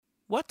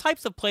what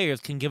types of players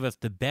can give us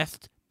the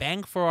best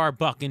bang for our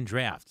buck in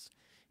drafts?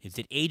 Is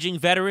it aging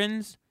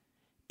veterans?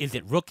 Is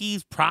it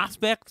rookies,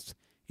 prospects?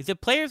 Is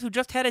it players who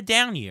just had a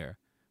down year?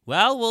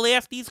 Well, we'll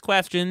ask these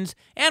questions,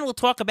 and we'll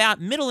talk about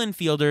middle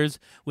infielders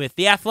with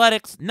the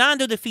Athletics'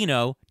 Nando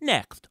Fino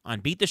next on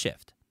Beat the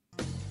Shift.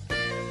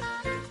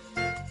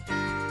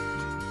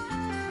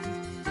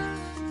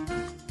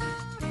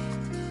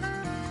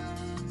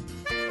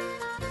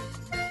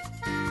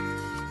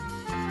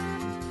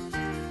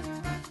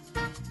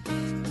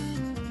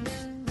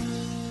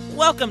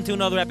 Welcome to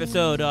another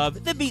episode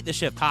of the Beat the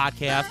Shift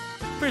podcast,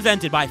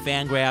 presented by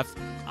Fangraphs.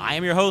 I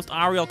am your host,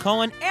 Ariel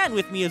Cohen, and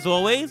with me as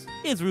always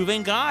is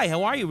Ruvain Guy.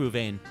 How are you,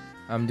 Ruvain?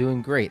 I'm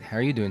doing great. How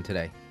are you doing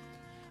today?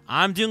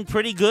 I'm doing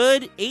pretty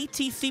good.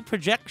 ATC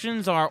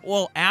projections are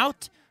all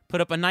out.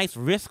 Put up a nice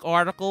risk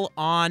article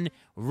on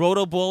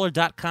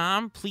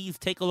rotoballer.com. Please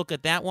take a look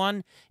at that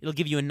one. It'll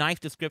give you a nice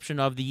description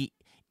of the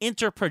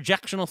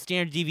interprojectional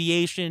standard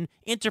deviation,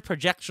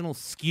 interprojectional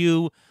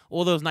skew,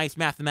 all those nice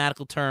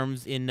mathematical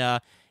terms in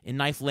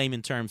nice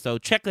layman terms. So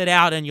check that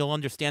out, and you'll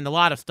understand a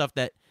lot of stuff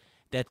that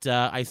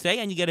I say,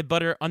 and you get a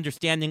better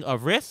understanding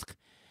of risk,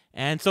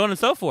 and so on and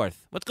so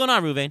forth. What's going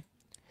on, Ruvain?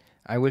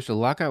 I wish the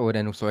lockout would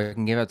end so I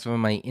can give out some of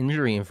my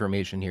injury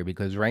information here,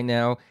 because right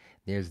now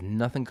there's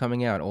nothing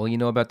coming out. All you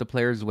know about the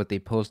players is what they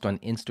post on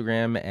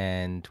Instagram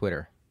and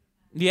Twitter.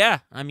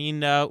 Yeah, I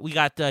mean, we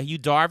got Yu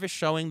Darvish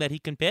showing that he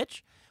can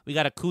pitch. We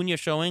got Acuna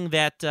showing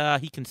that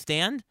he can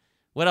stand.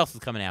 What else is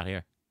coming out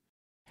here?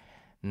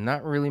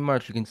 Not really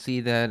much. You can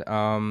see that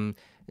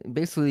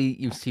basically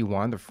you see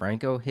Wander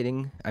Franco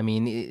hitting. I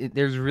mean,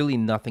 there's really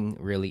nothing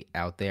really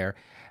out there.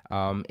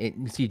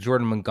 You see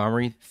Jordan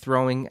Montgomery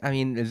throwing. I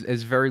mean,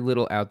 there's very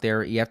little out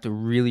there. You have to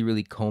really,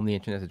 really comb the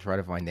internet to try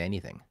to find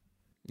anything.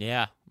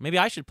 Yeah, maybe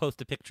I should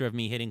post a picture of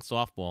me hitting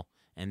softball,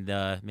 and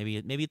maybe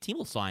a team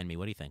will sign me.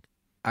 What do you think?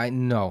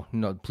 No,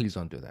 please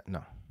don't do that.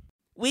 No.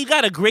 We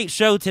got a great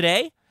show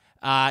today.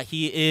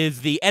 He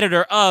is the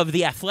editor of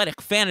The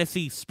Athletic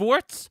Fantasy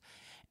Sports,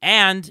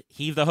 and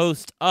he's the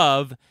host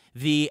of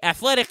the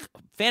Athletic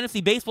Fantasy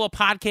Baseball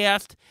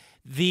podcast,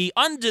 the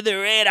Under the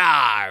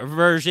Radar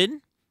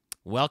version.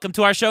 Welcome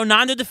to our show,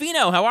 Nando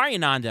Fino. How are you,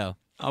 Nando?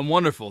 I'm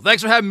wonderful.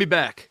 Thanks for having me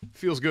back.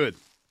 Feels good.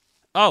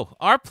 Oh,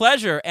 our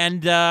pleasure.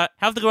 And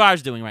how's the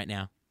garage doing right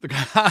now?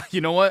 You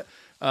know what?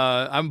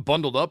 I'm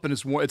bundled up, and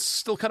it's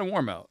still kind of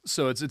warm out,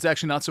 so it's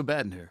actually not so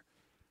bad in here.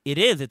 It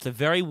is. It's a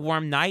very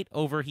warm night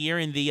over here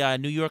in the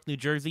New York, New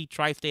Jersey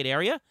tri-state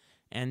area,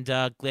 and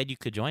glad you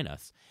could join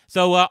us.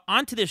 So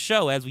on to this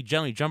show, as we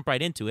generally jump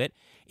right into it.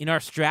 In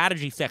our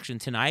strategy section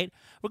tonight,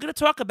 we're going to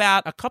talk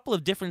about a couple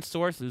of different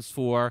sources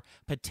for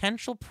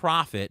potential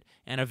profit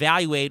and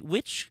evaluate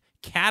which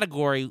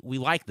category we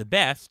like the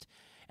best,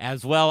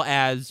 as well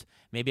as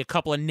maybe a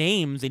couple of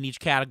names in each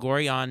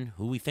category on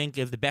who we think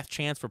is the best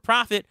chance for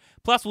profit.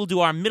 Plus, we'll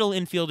do our middle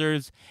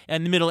infielders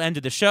and the middle end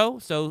of the show.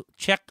 So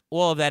check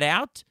all of that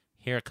out.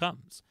 Here it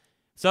comes.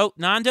 So,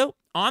 Nando,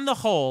 on the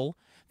whole,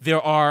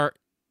 there are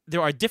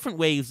different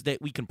ways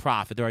that we can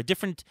profit. There are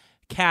different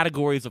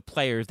categories of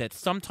players that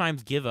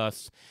sometimes give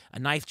us a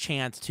nice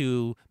chance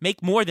to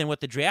make more than what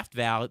the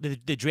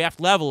draft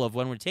level of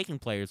when we're taking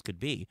players could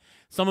be.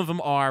 Some of them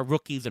are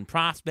rookies and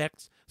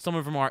prospects. Some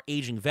of them are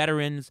aging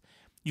veterans.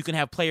 You can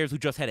have players who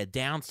just had a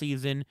down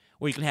season,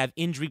 or you can have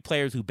injury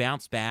players who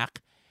bounce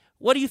back.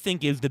 What do you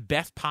think is the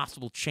best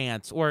possible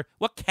chance, or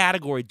what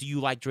category do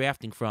you like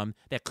drafting from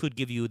that could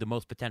give you the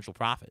most potential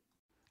profit?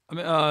 I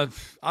mean,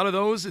 out of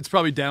those, it's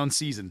probably down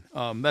season.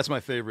 That's my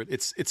favorite.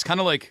 It's kind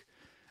of like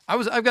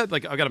I've got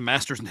a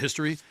master's in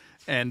history,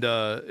 and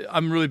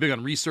I'm really big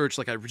on research.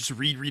 Like I just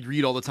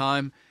read all the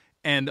time,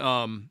 and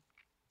I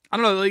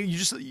don't know. Like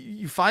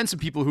you find some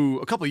people who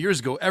a couple of years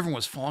ago everyone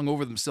was falling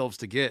over themselves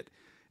to get,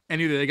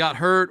 and either they got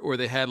hurt or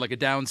they had like a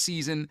down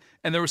season.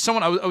 And there was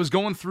someone I was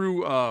going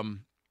through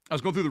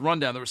the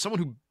rundown. There was someone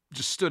who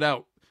just stood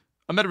out.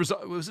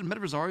 Was it Meta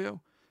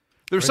Rosario?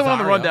 There was someone on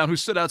the rundown who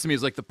stood out to me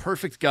as like the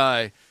perfect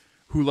guy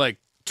who like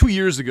 2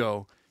 years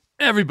ago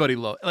everybody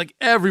loved, like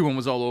everyone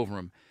was all over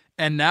him.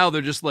 And now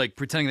they're just like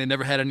pretending they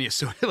never had any,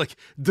 so like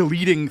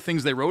deleting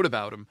things they wrote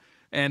about him.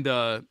 And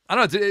I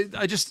don't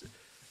know.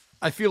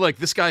 I feel like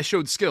this guy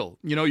showed skill.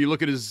 You know, you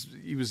look at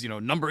he was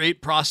number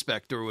 8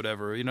 prospect or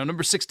whatever,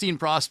 number 16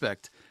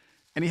 prospect,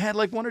 and he had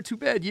like 1 or 2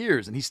 bad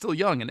years, and he's still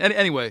young. And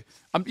anyway,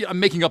 I'm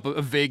making up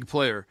a vague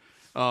player.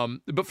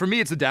 But for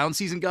me, it's the down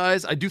season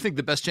guys. I do think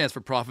the best chance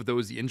for profit though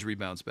is the injury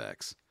bounce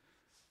backs.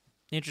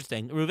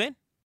 Interesting, Ruvain?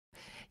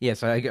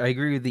 Yes, I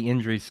agree with the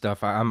injury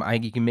stuff. I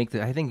think you can make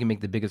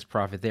the biggest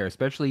profit there,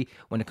 especially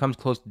when it comes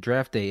close to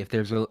draft day.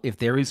 If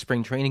there is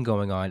spring training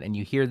going on and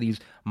you hear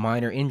these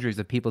minor injuries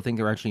that people think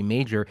are actually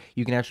major,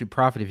 you can actually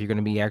profit if you're going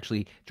to be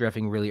actually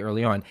drafting really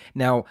early on.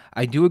 Now,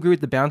 I do agree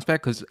with the bounce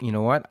back because you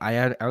know what,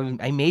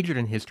 I majored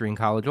in history in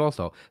college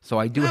also, so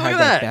I do have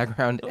that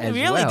background as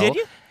well. Really? Did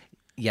you?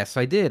 Yes,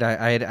 I did.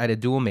 I had a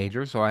dual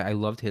major, so I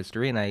loved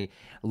history and I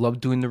loved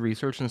doing the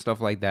research and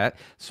stuff like that.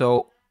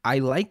 So I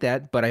like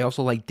that, but I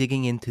also like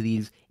digging into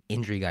these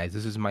injury guys.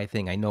 This is my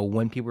thing. I know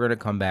when people are going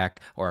to come back,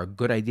 or a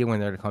good idea when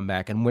they're going to come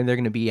back, and when they're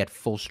going to be at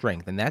full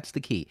strength. And that's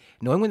the key.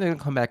 Knowing when they're going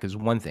to come back is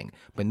one thing,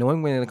 but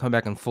knowing when they're going to come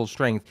back in full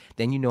strength,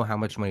 then you know how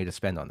much money to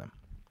spend on them.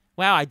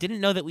 Wow, I didn't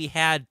know that we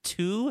had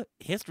 2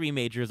 history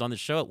majors on the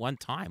show at one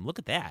time. Look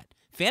at that.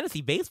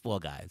 Fantasy baseball,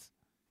 guys.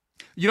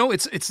 You know,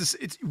 it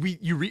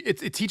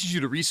teaches you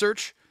to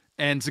research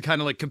and to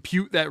kind of like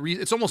compute that.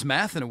 It's almost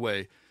math in a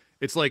way.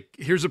 It's like,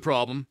 here's a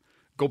problem,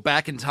 go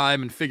back in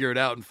time and figure it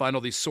out and find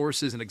all these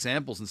sources and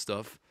examples and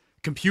stuff,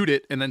 compute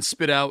it, and then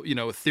spit out,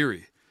 a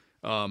theory.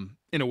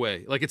 In a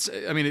way, like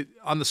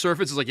on the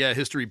surface, it's like, yeah,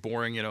 history,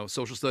 boring,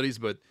 social studies.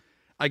 But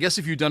I guess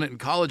if you've done it in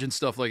college and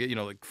stuff like,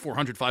 like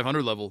 400,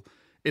 500 level,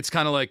 it's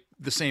kind of like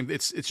the same.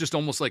 It's just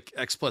almost like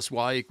X plus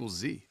Y equals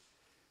Z.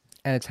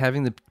 And it's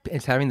having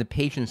the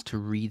patience to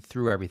read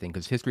through everything,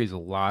 because history is a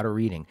lot of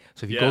reading.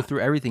 So if you go through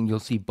everything,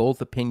 you'll see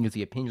both opinions,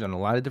 the opinions on a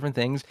lot of different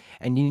things,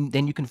 and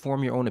then you can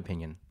form your own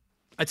opinion.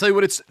 I tell you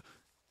what,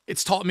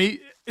 it's taught me.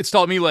 It's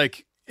taught me,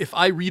 like, if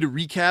I read a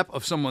recap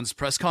of someone's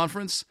press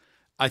conference,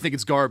 I think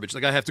it's garbage.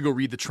 Like, I have to go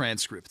read the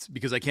transcript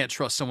because I can't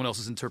trust someone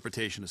else's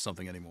interpretation of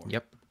something anymore.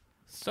 Yep.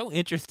 So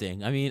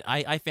interesting. I mean,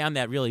 I found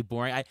that really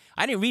boring.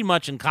 I didn't read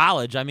much in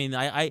college. I mean,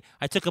 I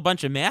took a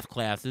bunch of math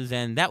classes,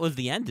 and that was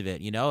the end of it.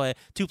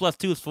 2 +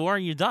 2 is 4,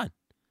 and you're done.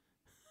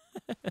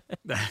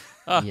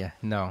 Yeah,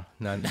 no,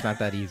 it's not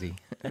that easy.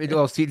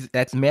 Well, see,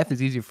 math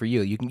is easier for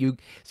you.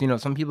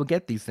 Some people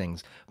get these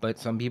things, but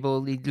some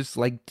people, they just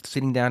like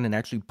sitting down and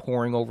actually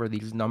poring over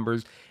these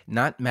numbers,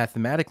 not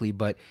mathematically,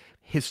 but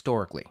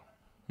historically.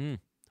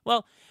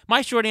 Well,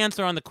 my short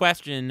answer on the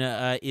question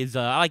is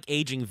I like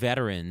aging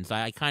veterans.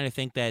 I kind of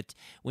think that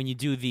when you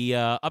do the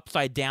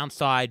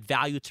upside-downside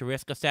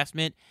value-to-risk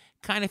assessment,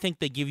 kind of think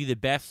they give you the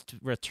best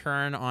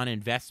return on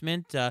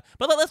investment. But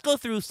let's go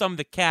through some of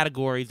the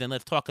categories, and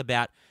let's talk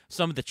about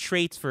some of the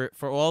traits for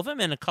all of them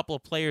and a couple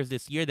of players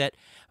this year that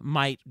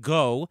might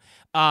go.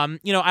 I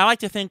like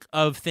to think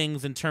of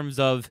things in terms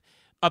of,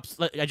 I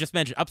just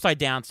mentioned,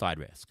 upside-downside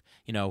risk.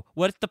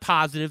 What's the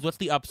positives? What's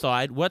the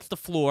upside? What's the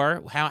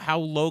floor? How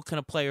low can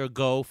a player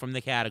go from the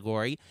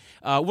category?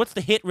 What's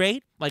the hit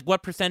rate? Like,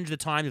 what percentage of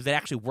the time does it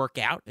actually work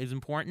out is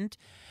important.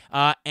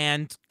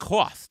 And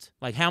cost.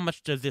 Like, how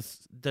much does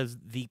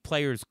the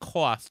players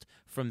cost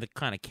from the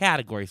kind of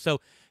category?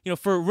 So,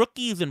 for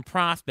rookies and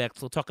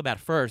prospects, we'll talk about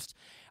first.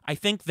 I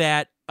think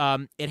that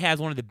it has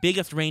one of the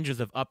biggest ranges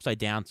of upside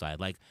downside.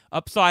 Like,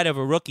 upside of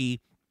a rookie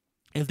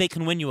is they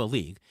can win you a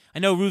league. I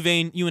know,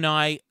 Ruvain, you and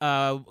I,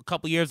 a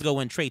couple years ago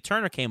when Trey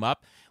Turner came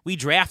up, we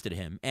drafted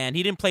him, and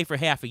he didn't play for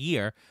half a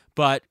year,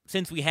 but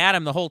since we had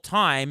him the whole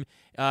time,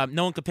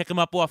 no one could pick him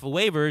up off of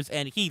waivers,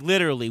 and he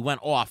literally went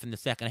off in the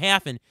second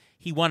half, and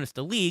he won us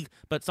the league,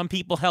 but some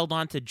people held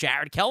on to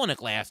Jared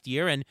Kelenic last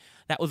year, and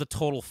that was a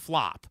total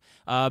flop.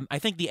 I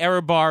think the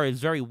error bar is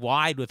very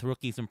wide with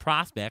rookies and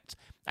prospects.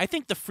 I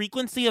think the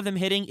frequency of them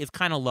hitting is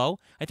kind of low.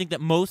 I think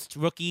that most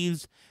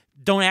rookies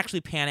don't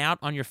actually pan out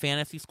on your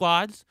fantasy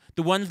squads.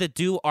 The ones that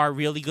do are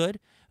really good,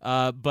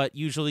 but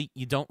usually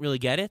you don't really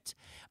get it.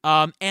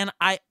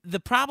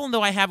 The problem,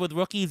 though, I have with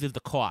rookies is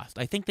the cost.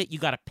 I think that you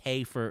got to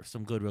pay for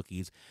some good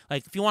rookies.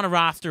 Like, if you want to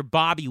roster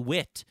Bobby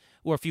Witt,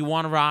 or if you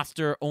want to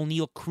roster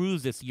O'Neal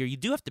Cruz this year, you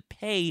do have to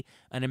pay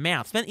an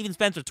amount. Even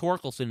Spencer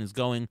Torkelson is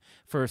going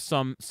for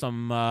some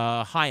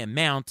high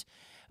amount.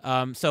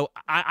 So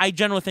I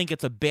generally think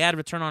it's a bad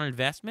return on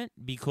investment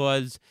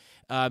because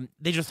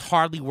they just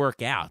hardly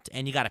work out,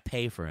 and you got to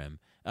pay for him.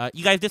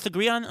 You guys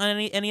disagree on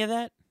any of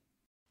that?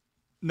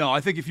 No,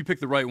 I think if you pick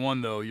the right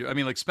one, though,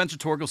 like Spencer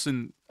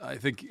Torkelson, I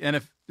think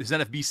his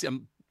NFBC.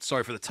 I'm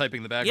sorry for the typing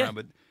in the background,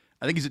 but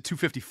I think he's at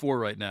 254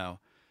 right now.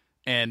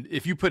 And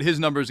if you put his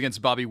numbers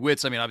against Bobby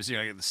Witt's, obviously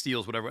you're gonna get the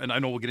steals, whatever, and I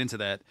know we'll get into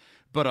that,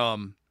 but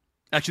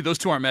actually those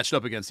two aren't matched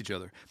up against each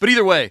other. But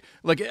either way,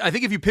 like, I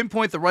think if you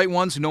pinpoint the right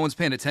ones who no one's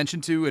paying attention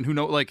to and who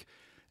know, like,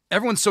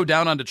 everyone's so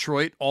down on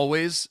Detroit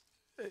always.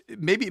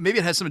 Maybe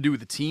it has something to do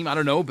with the team. I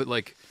don't know, but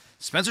like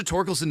Spencer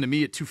Torkelson to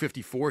me at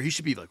 254, he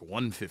should be like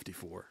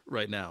 154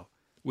 right now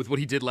with what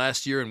he did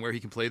last year and where he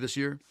can play this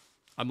year.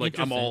 I'm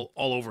all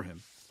over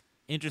him.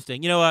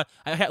 Interesting. I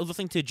was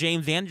listening to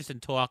James Anderson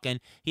talk, and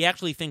he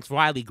actually thinks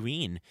Riley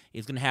Green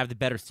is going to have the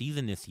better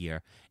season this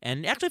year.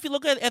 And actually, if you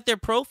look at their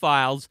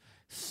profiles,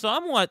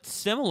 somewhat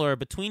similar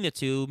between the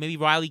two. Maybe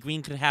Riley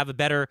Green could have a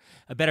better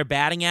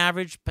batting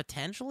average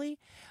potentially.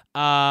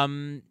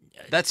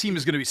 That team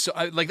is going to be so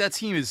that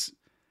team is.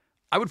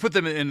 I would put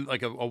them in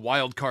like a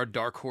wild card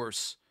dark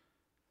horse,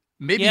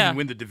 maybe even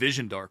win the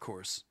division dark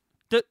horse.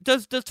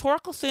 Does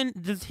Torkelson,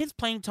 does his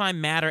playing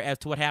time matter as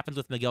to what happens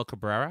with Miguel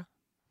Cabrera?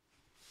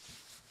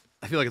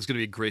 I feel like it's going to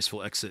be a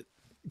graceful exit,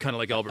 kind of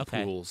like Albert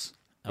Pujols,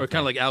 or kind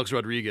of like Alex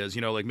Rodriguez.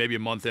 Like maybe a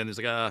month in, it's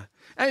like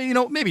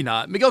maybe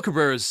not. Miguel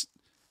Cabrera's,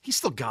 he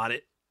still got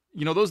it.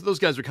 Those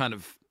guys are kind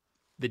of,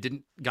 they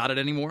didn't got it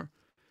anymore.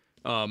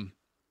 I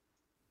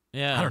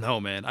don't know,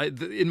 man.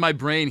 In my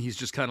brain, he's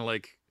just kind of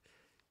like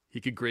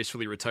he could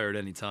gracefully retire at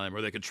any time,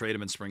 or they could trade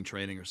him in spring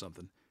training or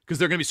something. Because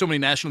there are going to be so many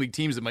National League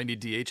teams that might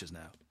need DHs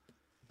now.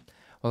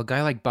 Well, a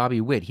guy like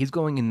Bobby Witt, he's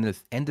going in the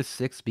end of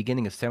sixth,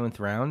 beginning of seventh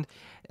round.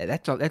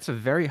 That's a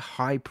very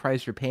high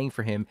price you're paying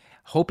for him,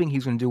 hoping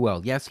he's going to do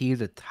well. Yes, he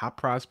is a top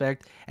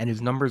prospect, and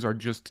his numbers are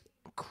just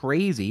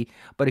crazy.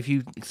 But if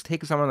you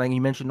take someone like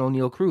you mentioned,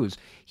 O'Neal Cruz,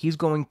 he's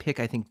going pick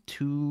I think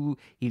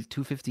he's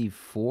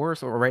 254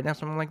 so right now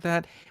something like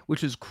that,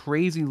 which is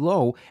crazy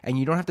low, and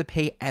you don't have to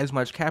pay as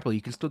much capital.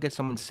 You can still get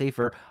someone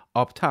safer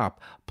up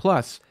top.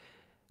 Plus,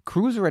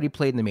 Cruz already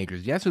played in the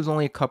majors. Yes, it was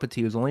only a cup of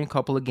tea. It was only a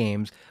couple of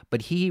games,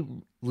 but he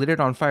lit it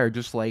on fire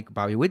just like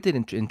Bobby Witt did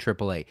in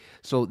AAA.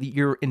 So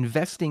you're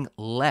investing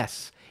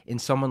less in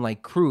someone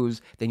like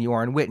Cruz than you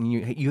are in Witt, and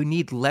you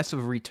need less of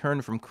a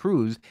return from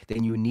Cruz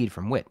than you need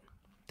from Witt.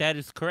 That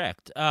is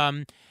correct.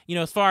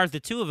 As far as the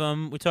two of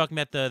them, we're talking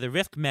about the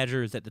risk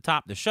measures at the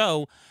top of the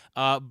show.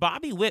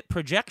 Bobby Witt,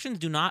 projections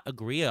do not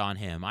agree on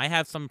him. I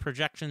have some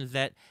projections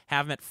that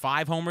have him at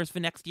 5 homers for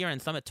next year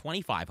and some at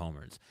 25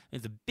 homers.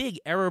 It's a big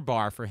error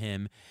bar for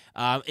him.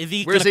 Where's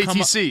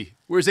ATC?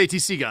 Where's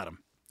ATC got him?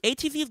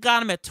 ATC's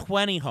got him at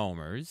 20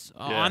 homers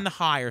on the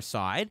higher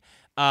side.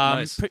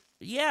 Nice.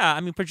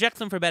 Projects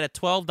him for about a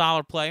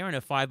 $12 player and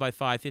a 5x5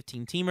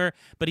 15-teamer,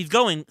 but he's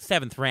going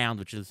 7th round,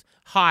 which is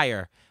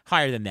higher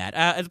than that.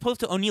 As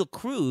opposed to O'Neal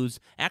Cruz,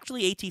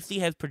 actually ATC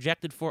has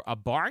projected for a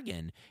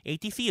bargain.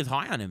 ATC is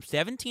high on him.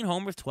 17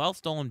 homers, 12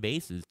 stolen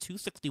bases,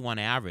 261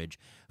 average.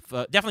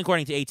 Definitely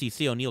according to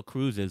ATC, O'Neal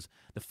Cruz is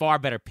the far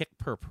better pick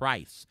per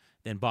price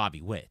than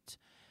Bobby Witt.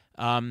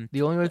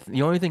 The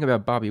only thing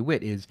about Bobby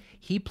Witt is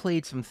he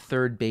played some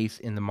third base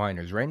in the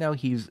minors. Right now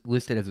he's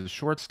listed as a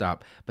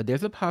shortstop, but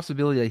there's a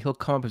possibility that he'll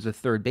come up as a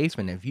third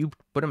baseman. If you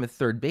put him at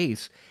third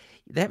base,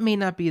 that may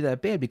not be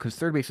that bad because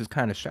third base is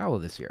kind of shallow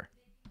this year.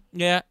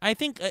 Yeah, I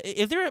think,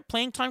 is there a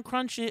playing time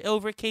crunch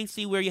over at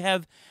KC where you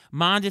have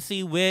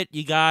Mondesi, Witt,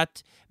 you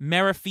got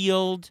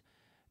Merrifield,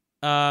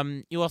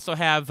 you also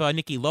have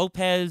Nicky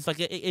Lopez? Like,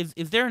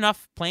 is there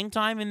enough playing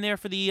time in there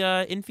for the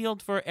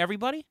infield for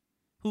everybody?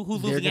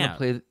 Who's losing out?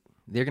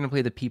 They're going to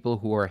play the people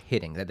who are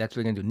hitting. That's what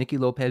they're going to do. Nicky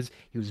Lopez,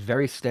 he was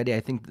very steady.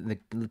 I think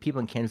the people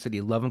in Kansas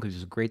City love him because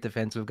he's a great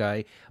defensive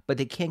guy, but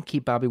they can't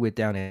keep Bobby Witt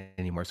down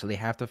anymore, so they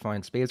have to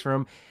find space for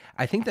him.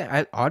 I think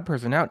that odd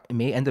person out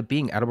may end up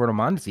being Adalberto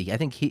Mondesi. I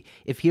think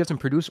if he doesn't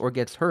produce or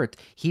gets hurt,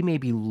 he may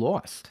be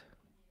lost.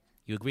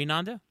 You agree,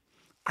 Nando?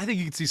 I think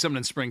you could see something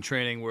in spring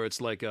training where it's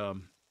like,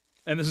 and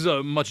this is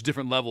a much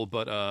different level,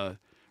 but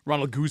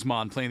Ronald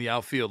Guzman playing the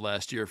outfield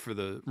last year for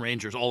the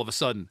Rangers all of a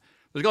sudden.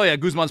 Like, oh yeah,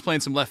 Guzman's playing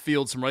some left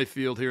field, some right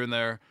field here and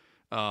there.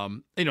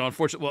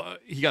 Unfortunately,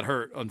 he got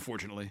hurt,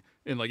 unfortunately,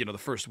 in the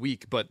first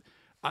week. But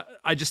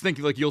I just think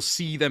you'll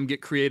see them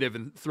get creative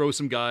and throw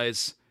some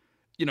guys,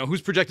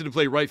 who's projected to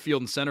play right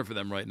field and center for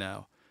them right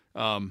now.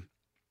 Let's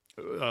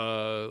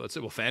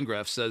say,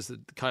 Fangraphs says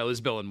that Kyle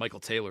Isbell and Michael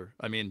Taylor.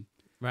 I mean,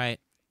 right.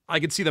 I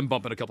could see them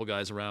bumping a couple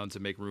guys around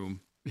to make room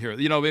here.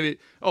 Maybe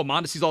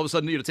Mondesi's all of a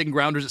sudden taking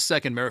grounders at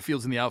second,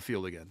 Merrifield's in the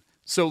outfield again.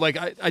 So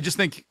I just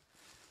think.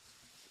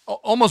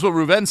 Almost what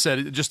Ruben said.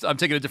 I'm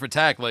taking a different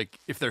tack. Like,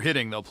 if they're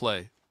hitting, they'll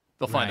play.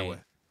 They'll find a way.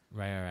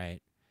 Right.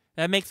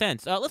 That makes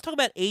sense. Let's talk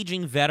about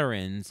aging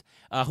veterans,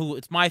 who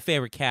it's my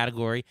favorite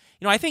category.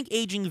 I think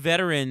aging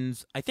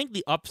veterans, I think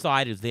the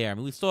upside is there. I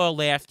mean, we saw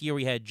last year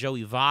we had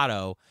Joey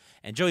Votto,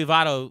 and Joey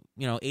Votto,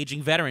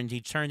 aging veteran, he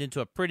turned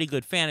into a pretty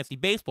good fantasy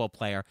baseball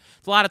player.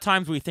 It's a lot of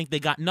times where you think they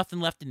got nothing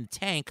left in the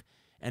tank,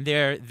 and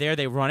there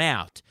they run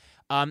out.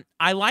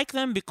 I like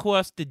them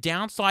because the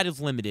downside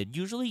is limited.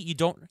 Usually you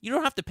don't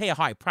have to pay a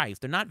high price.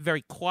 They're not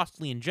very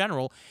costly in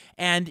general,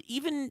 and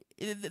even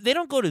they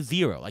don't go to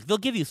zero. Like, they'll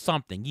give you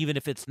something, even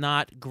if it's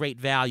not great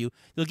value.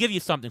 They'll give you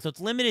something. So it's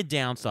limited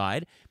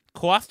downside.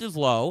 Cost is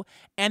low,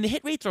 and the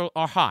hit rates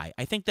are high.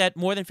 I think that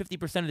more than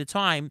 50% of the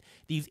time,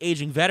 these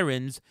aging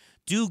veterans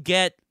do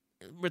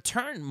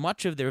return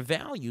much of their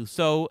value.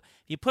 So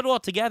if you put it all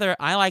together,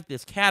 I like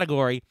this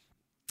category.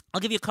 I'll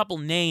give you a couple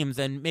names,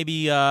 and maybe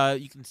you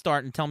can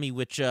start and tell me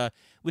which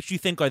you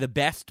think are the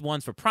best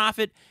ones for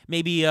profit.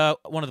 Maybe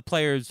one of the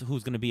players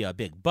who's going to be a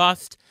big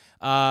bust.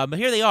 But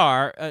here they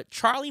are: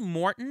 Charlie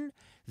Morton,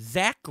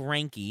 Zach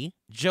Greinke,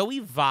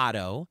 Joey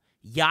Votto,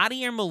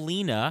 Yadier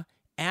Molina,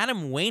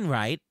 Adam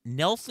Wainwright,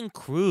 Nelson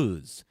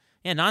Cruz.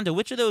 Yeah, Nando,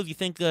 which of those you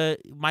think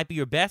might be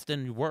your best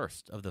and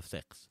worst of the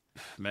 6?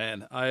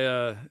 Man,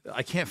 I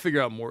can't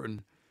figure out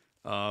Morton.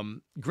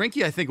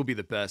 Greinke, I think, will be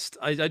the best.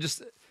 I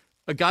just.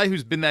 A guy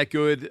who's been that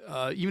good,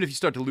 even if you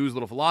start to lose a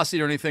little velocity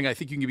or anything, I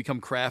think you can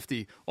become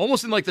crafty.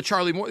 Almost in like the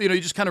Charlie Moore,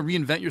 you just kind of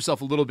reinvent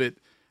yourself a little bit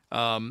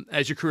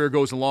as your career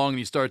goes along, and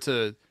you start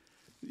to,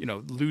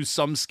 lose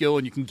some skill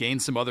and you can gain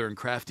some other in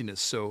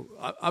craftiness. So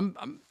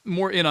I'm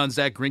more in on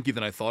Zach Greinke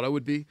than I thought I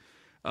would be.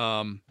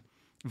 Votto,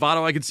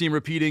 I could see him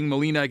repeating.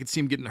 Molina, I could see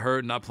him getting hurt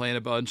and not playing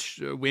a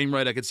bunch.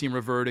 Wainwright, I could see him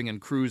reverting, and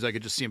Cruz, I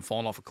could just see him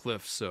falling off a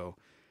cliff. So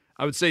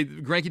I would say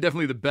Greinke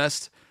definitely the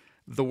best.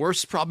 The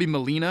worst, probably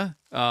Molina.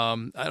 I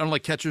don't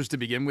like catchers to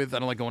begin with. I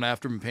don't like going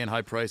after him and paying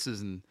high prices.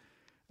 And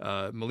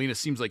Molina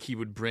seems like he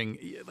would bring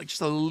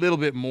just a little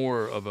bit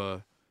more of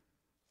a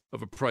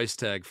price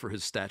tag for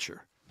his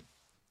stature.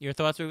 Your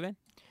thoughts, Ruben?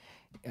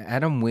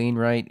 Adam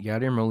Wainwright,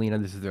 Yadier Molina,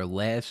 this is their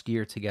last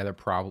year together,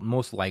 probably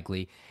most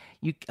likely.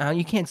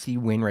 You can't see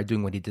Wainwright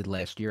doing what he did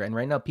last year, and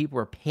right now people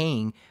are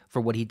paying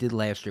for what he did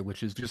last year,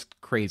 which is just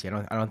crazy. I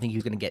don't think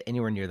he's going to get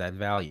anywhere near that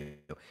value.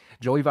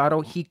 Joey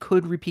Votto, he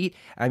could repeat.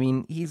 I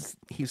mean, he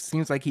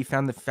seems like he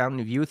found the fountain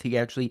of youth. He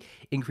actually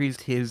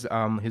increased his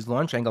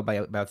launch angle by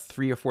about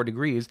 3 or 4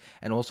 degrees,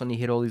 and all of a sudden he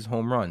hit all these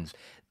home runs.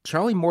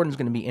 Charlie Morton's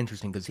going to be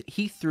interesting because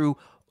he threw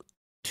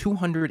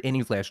 200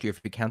 innings last year if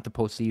you count the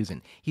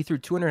postseason. He threw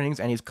 200 innings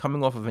and he's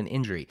coming off of an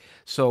injury.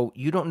 So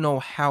you don't know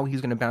how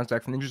he's going to bounce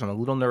back from injuries. I'm a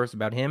little nervous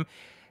about him.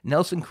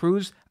 Nelson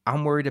Cruz,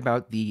 I'm worried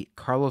about the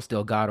Carlos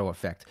Delgado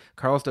effect.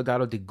 Carlos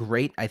Delgado did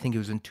great. I think it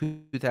was in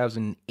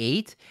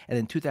 2008, and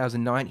in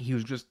 2009 he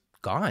was just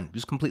gone,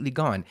 just completely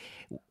gone.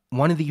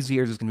 One of these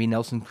years is going to be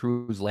Nelson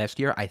Cruz last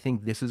year. I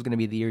think this is going to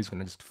be the year he's going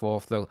to just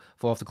fall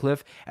off the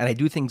cliff. And I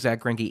do think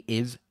Zach Greinke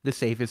is the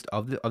safest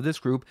of this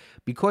group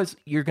because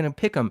you're going to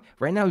pick him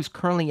right now. He's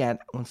currently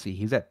at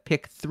he's at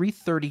pick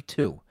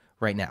 332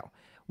 right now,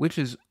 which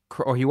is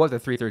or he was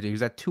at 330. He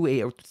was at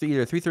 280 or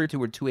either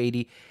 332 or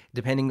 280,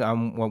 depending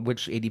on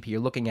which ADP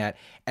you're looking at.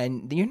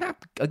 And you're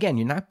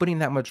not putting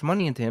that much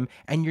money into him,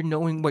 and you're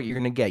knowing what you're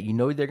going to get. You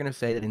know they're going to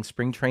say that in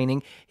spring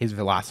training his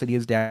velocity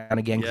is down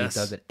again because he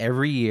does it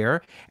every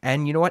year.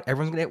 And you know what?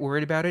 Everyone's going to get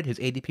worried about it. His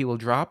ADP will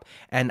drop,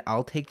 and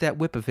I'll take that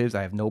whip of his.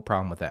 I have no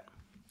problem with that.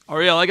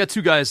 Ariel, I got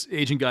two guys,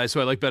 aging guys, who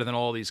I like better than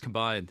all these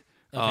combined.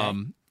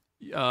 Okay.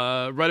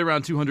 Right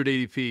around 200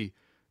 ADP.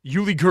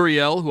 Yuli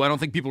Gurriel, who I don't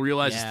think people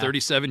realize is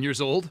 37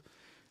 years old.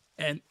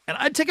 And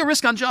I'd take a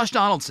risk on Josh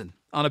Donaldson,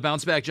 on a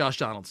bounce-back Josh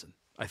Donaldson,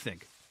 I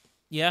think.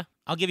 Yeah,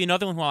 I'll give you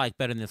another one who I like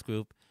better in this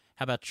group.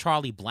 How about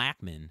Charlie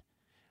Blackmon?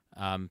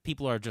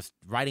 People are just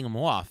writing him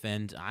off,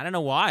 and I don't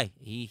know why.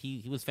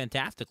 He was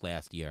fantastic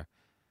last year.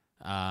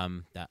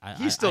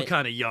 He's still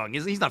kind of young.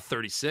 He's not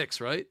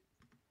 36, right?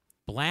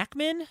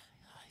 Blackmon?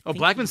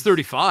 Blackman's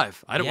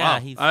 35. I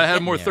had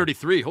him more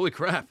 33. Holy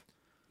crap.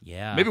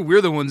 Yeah. Maybe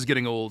we're the ones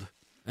getting old.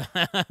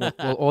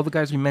 Well, all the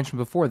guys we mentioned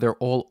before, they're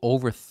all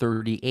over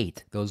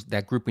 38.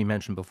 That group we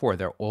mentioned before,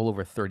 they're all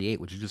over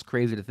 38, which is just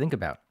crazy to think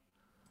about.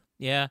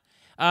 Yeah.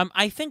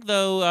 I think,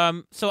 though,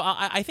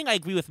 I think I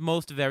agree with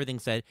most of everything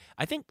said.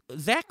 I think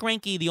Zach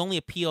Greinke, the only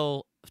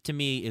appeal to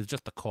me is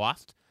just the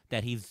cost,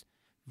 that he's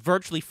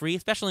virtually free,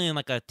 especially in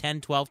like a 10,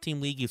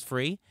 12-team league, he's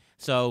free.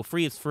 So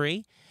free is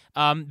free.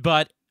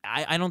 But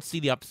I don't see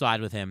the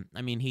upside with him.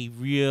 I mean, he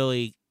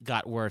really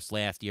got worse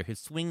last year. His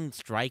swing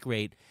strike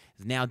rate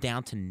is now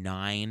down to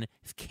 9.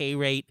 His K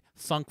rate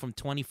sunk from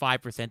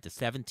 25% to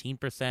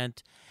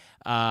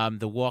 17%.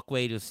 The walk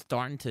rate is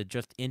starting to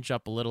just inch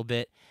up a little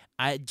bit.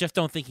 I just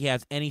don't think he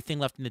has anything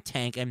left in the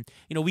tank. And,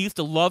 we used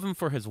to love him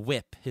for his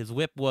whip. His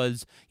whip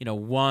was,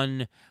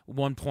 1.2,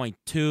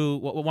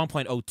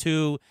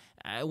 1.02,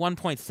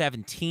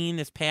 1.17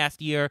 this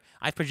past year.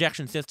 I have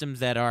projection systems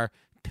that are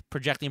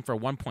projecting for a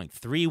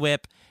 1.3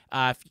 whip.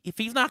 If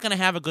he's not going to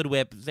have a good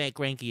whip, Zach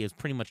Greinke is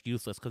pretty much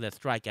useless because that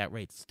strikeout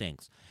rate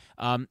stinks.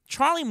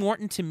 Charlie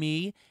Morton, to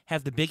me,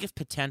 has the biggest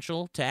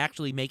potential to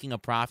actually making a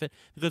profit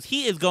because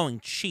he is going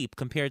cheap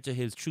compared to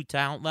his true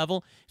talent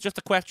level. It's just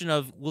a question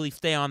of will he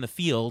stay on the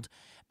field.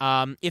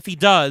 If he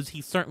does,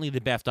 he's certainly the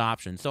best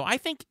option. So I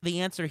think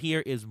the answer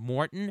here is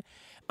Morton.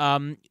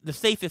 The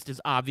safest is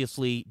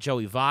obviously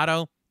Joey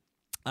Votto.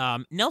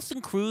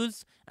 Nelson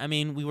Cruz, I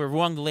mean, we were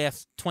wrong the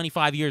last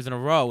 25 years in a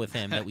row with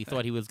him that we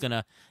thought he was going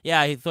to, he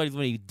thought he was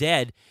going to be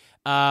dead.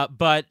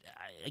 But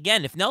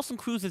again, if Nelson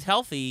Cruz is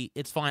healthy,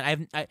 it's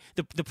fine.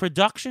 The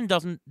production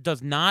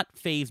does not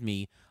faze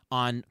me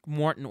on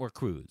Morton or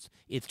Cruz.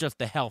 It's just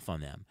the health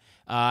on them.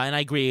 And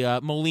I agree,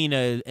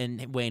 Molina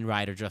and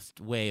Wainwright are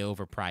just way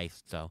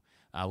overpriced. So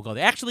we'll go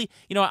there. Actually,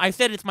 I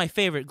said it's my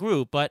favorite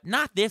group, but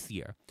not this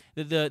year.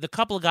 The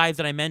couple of guys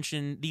that I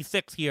mentioned, these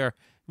 6 here,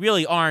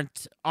 really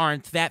aren't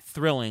that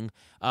thrilling.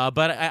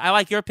 But I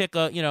like your pick,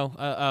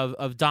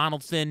 of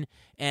Donaldson,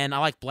 and I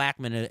like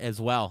Blackmon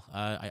as well.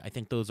 I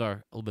think those are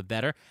a little bit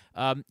better.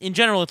 In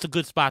general, it's a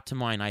good spot to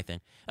mine, I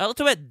think. Let's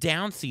talk about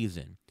down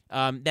season.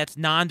 That's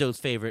Nando's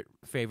favorite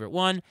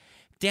one.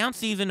 Down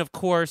season, of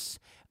course,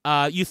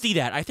 you see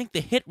that. I think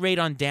the hit rate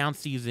on down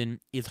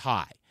season is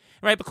high,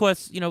 right?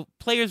 Because,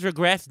 players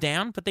regress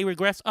down, but they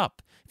regress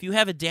up. If you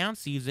have a down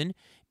season,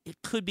 it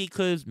could be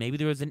because maybe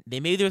there was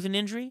an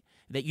injury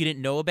that you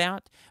didn't know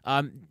about,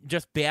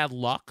 just bad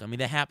luck. I mean,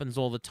 that happens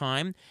all the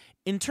time.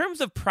 In terms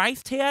of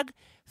price tag,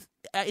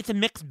 it's a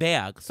mixed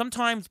bag.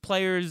 Sometimes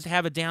players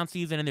have a down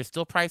season and they're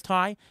still priced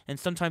high, and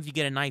sometimes you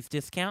get a nice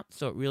discount,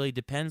 so it really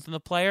depends on the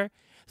player.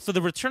 So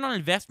the return on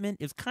investment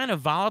is kind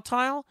of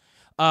volatile,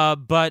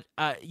 but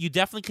you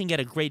definitely can get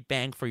a great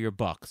bang for your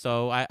buck.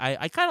 So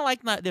I kind of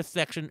like this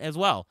section as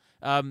well.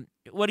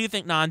 What do you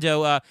think,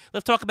 Nando?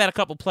 Let's talk about a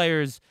couple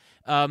players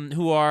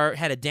who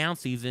had a down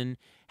season.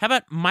 How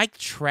about Mike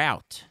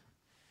Trout?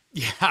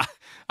 Yeah,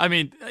 I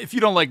mean, if you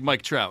don't like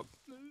Mike Trout,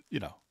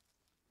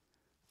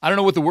 I don't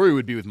know what the worry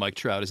would be with Mike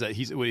Trout. Is that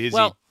he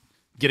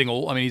getting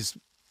old? I mean,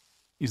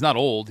 he's not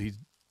old.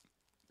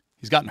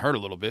 He's gotten hurt a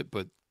little bit,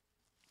 but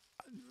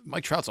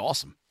Mike Trout's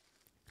awesome.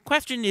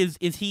 question is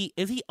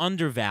he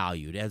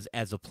undervalued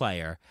as a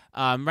player?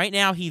 Right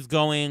now he's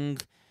going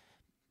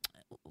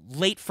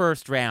late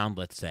first round,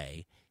 let's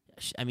say.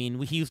 I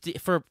mean, he used to,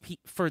 for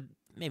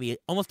maybe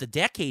almost a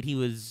decade he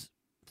was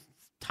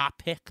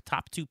top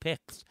 2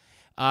 picks.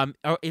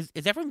 Or is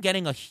everyone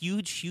getting a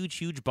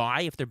huge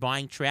buy if they're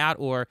buying Trout,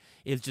 or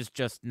is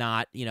just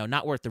not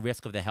not worth the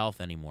risk of the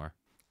health anymore?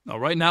 No,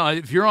 right now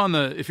if you're on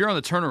the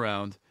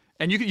turnaround,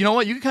 and you know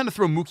what, you can kind of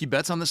throw Mookie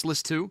Betts on this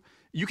list too.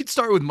 You could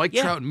start with Mike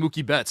Trout and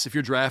Mookie Betts if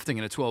you're drafting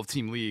in a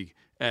 12-team league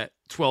at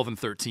 12 and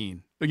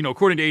 13.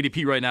 According to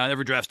ADP right now,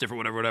 every draft's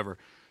different, whatever.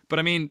 But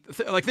I mean,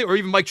 or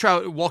even Mike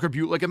Trout, Walker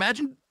Buehler. Like,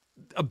 imagine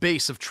a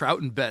base of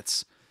Trout and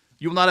Betts.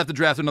 You will not have to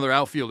draft another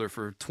outfielder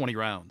for 20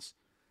 rounds.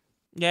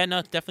 Yeah,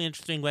 no, definitely an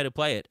interesting way to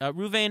play it.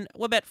 Ruvain,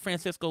 what about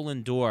Francisco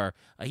Lindor?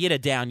 He had a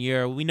down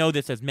year. We know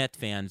this as Mets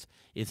fans.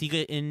 Is he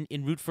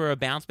in route for a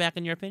bounce back,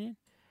 in your opinion?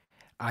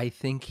 I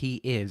think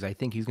he is. I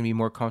think he's going to be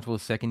more comfortable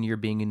his second year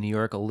being in New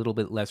York, a little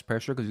bit less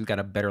pressure because he's got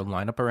a better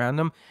lineup around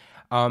him.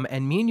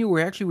 And me and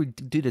you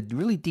did a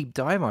really deep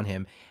dive on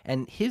him,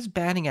 and his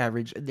batting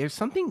average. There's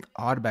something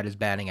odd about his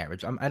batting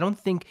average. I don't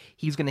think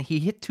he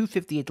hit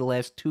 258 the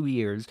last 2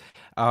 years.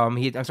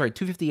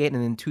 258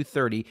 and then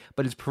 230.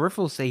 But his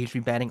peripherals say he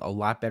should be batting a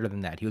lot better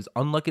than that. He was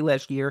unlucky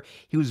last year.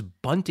 He was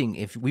bunting.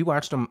 If we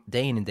watched him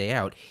day in and day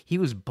out, he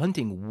was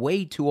bunting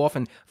way too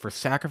often for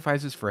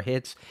sacrifices, for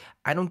hits.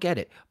 I don't get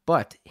it.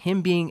 But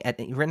him being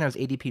right now his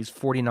ADP is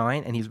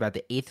 49, and he's about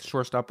the 8th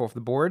shortstop off the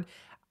board.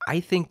 I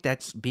think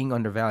that's being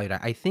undervalued.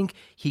 I think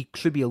he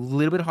should be a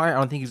little bit higher. I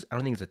don't think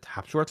he's a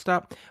top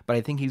shortstop, but I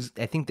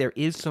think there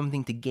is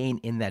something to gain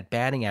in that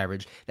batting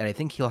average that I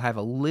think he'll have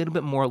a little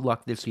bit more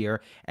luck this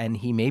year, and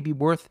he may be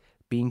worth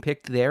being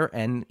picked there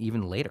and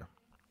even later.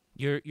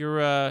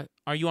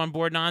 Are you on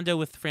board, Nando,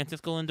 with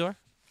Francisco Lindor?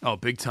 Oh,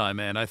 big time,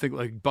 man. I think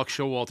like Buck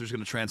Showalter's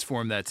going to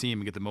transform that team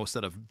and get the most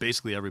out of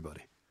basically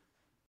everybody.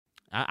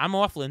 I'm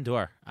off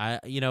Lindor.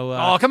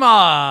 Oh, come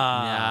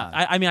on!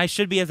 Yeah, I mean, I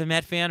should be as a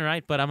Met fan,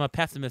 right? But I'm a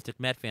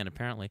pessimistic Met fan,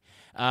 apparently.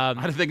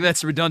 I think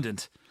that's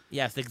redundant.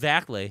 Yes,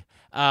 exactly.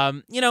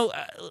 The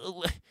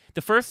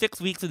first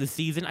 6 weeks of the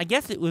season, I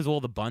guess it was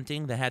all the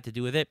bunting that had to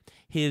do with it.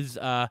 His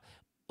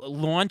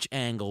launch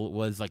angle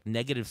was like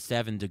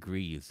 -7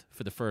 degrees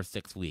for the first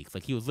 6 weeks.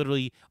 Like, he was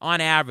literally,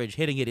 on average,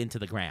 hitting it into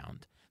the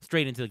ground,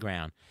 straight into the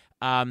ground.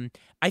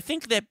 I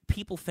think that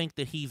people think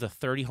that he's a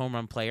 30 home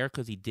run player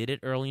because he did it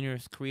early in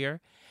his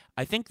career.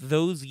 I think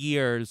those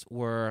years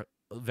were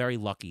very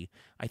lucky.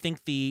 I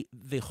think the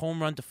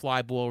home run to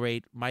fly ball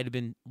rate might have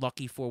been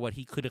lucky for what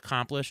he could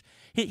accomplish.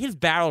 His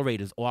barrel rate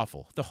is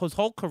awful. His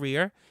whole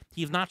career,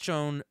 he's not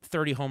shown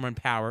 30 home run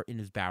power in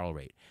his barrel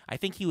rate. I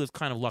think he was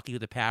kind of lucky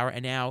with the power,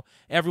 and now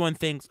everyone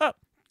thinks,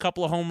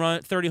 couple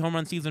of 30 home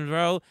run seasons in a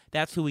row,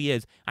 that's who he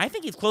is. I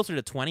think he's closer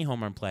to 20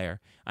 home run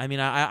player. I mean,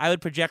 I would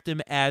project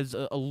him as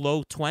a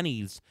low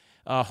 20s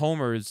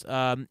homers.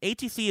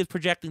 ATC is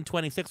projecting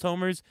 26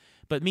 homers,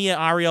 but me and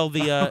Ariel,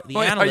 the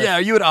analyst. Are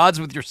you at odds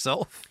with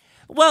yourself?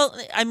 Well,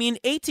 I mean,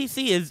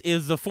 ATC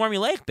is the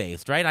formulaic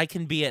based, right? I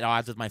can be at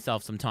odds with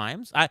myself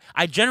sometimes.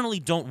 I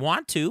generally don't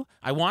want to.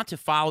 I want to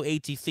follow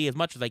ATC as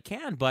much as I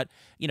can, but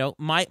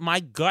my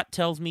gut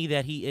tells me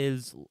that he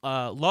is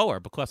lower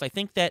because I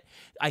think that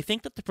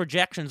the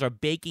projections are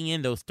baking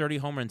in those 30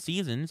 home run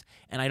seasons,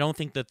 and I don't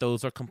think that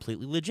those are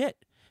completely legit.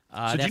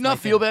 So do you not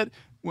feel that?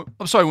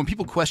 I'm sorry, when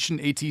people question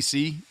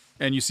ATC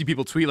and you see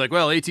people tweet like,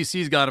 "Well,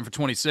 ATC's got him for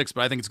 26,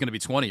 but I think it's going to be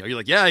 20." Are you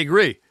like, "Yeah, I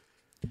agree"?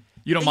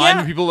 You don't mind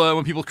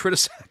when people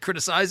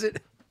criticize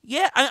it?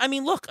 Yeah, I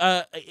mean, look,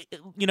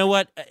 you know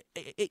what?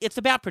 It's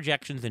about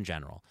projections in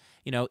general.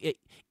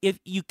 If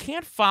you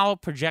can't follow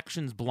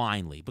projections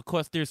blindly,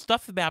 because there's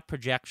stuff about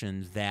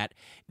projections that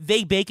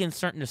they bake in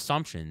certain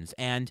assumptions.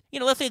 And,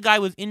 let's say a guy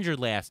was injured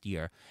last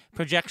year.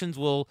 Projections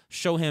will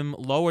show him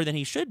lower than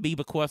he should be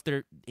because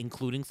they're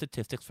including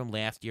statistics from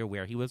last year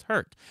where he was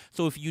hurt.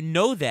 So if you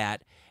know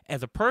that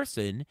as a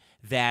person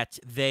that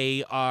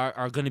they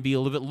are going to be a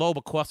little bit low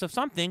because of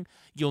something,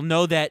 you'll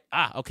know that,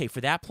 okay,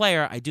 for that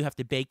player, I do have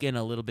to bake in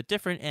a little bit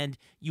different, and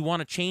you want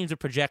to change the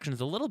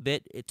projections a little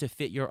bit to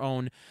fit your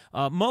own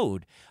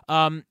mode.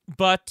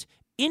 But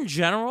in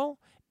general,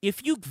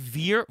 if you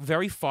veer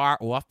very far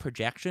off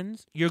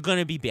projections, you're going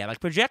to be bad. Like,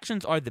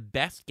 projections are the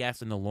best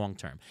guess in the long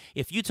term.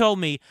 If you told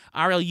me,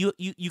 Ariel,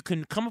 you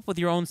can come up with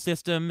your own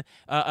system,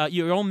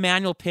 your own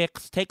manual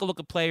picks, take a look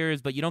at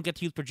players, but you don't get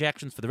to use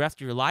projections for the rest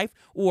of your life,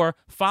 or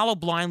follow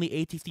blindly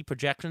ATC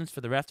projections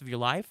for the rest of your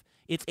life,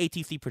 it's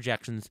ATC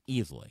projections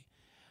easily.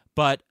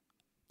 But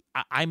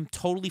I'm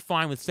totally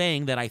fine with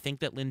saying that I think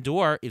that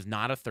Lindor is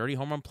not a 30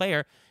 home run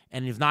player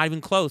and is not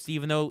even close.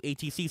 Even though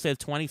ATC says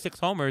 26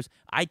 homers,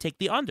 I take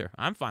the under.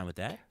 I'm fine with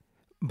that.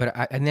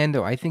 But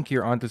Nando, I think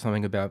you're onto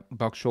something about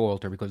Buck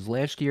Showalter because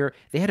last year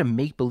they had a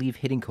make-believe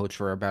hitting coach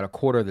for about a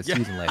quarter of the Yeah,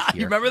 season last you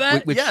year, remember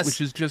that? Yes. which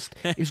is just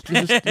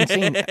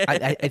insane.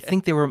 I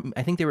think they were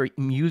they were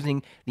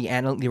misusing the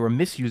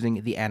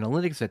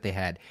analytics that they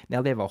had.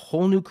 Now they have a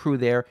whole new crew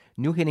there,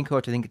 new hitting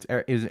coach. I think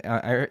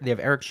they have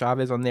Eric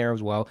Chavez on there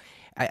as well.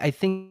 I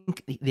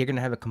think they're going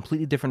to have a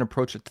completely different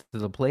approach to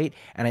the plate,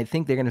 and I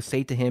think they're going to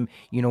say to him,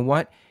 you know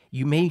what?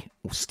 You may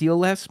steal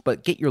less,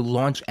 but get your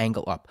launch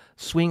angle up,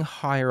 swing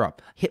higher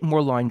up, hit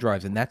more line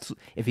drives, and that's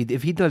if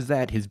he does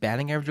that, his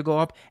batting average will go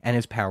up and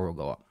his power will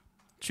go up.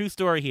 True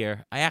story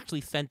here. I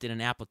actually sent in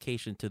an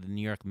application to the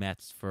New York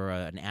Mets for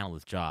an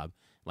analyst job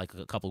like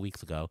a couple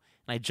weeks ago,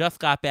 and I just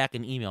got back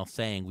an email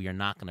saying we are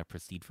not going to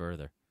proceed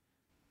further.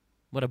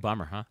 What a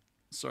bummer, huh?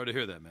 Sorry to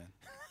hear that, man.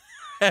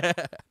 All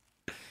right.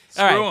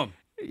 Screw him.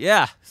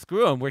 Yeah,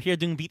 screw them. We're here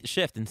doing Beat the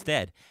Shift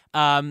instead.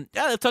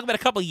 Let's talk about a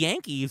couple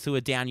Yankees who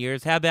had down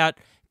years. How about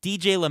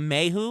DJ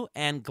LeMahieu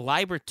and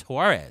Gleyber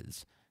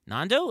Torres?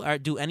 Nando,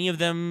 do any of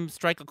them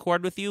strike a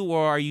chord with you,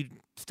 or are you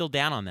still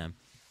down on them?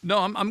 No,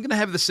 I'm going to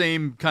have the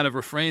same kind of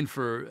refrain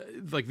for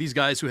like these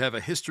guys who have a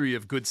history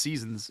of good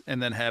seasons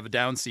and then have a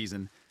down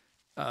season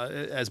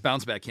as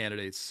bounce back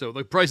candidates. So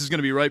the price is going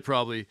to be right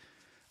probably.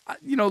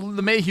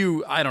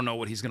 LeMahieu, I don't know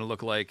what he's going to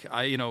look like.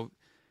 I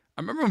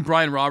remember when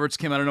Brian Roberts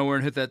came out of nowhere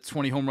and hit that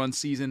 20 home run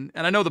season,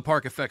 and I know the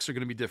park effects are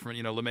going to be different.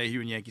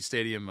 LeMahieu in Yankee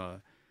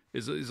Stadium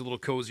is a little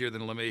cozier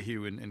than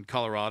LeMahieu in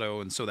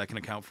Colorado, and so that can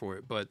account for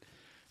it. But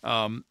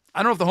I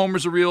don't know if the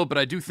homers are real, but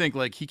I do think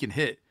like he can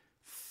hit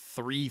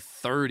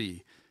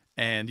 330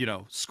 and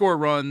score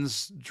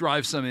runs,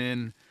 drive some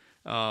in.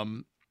 I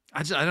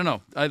don't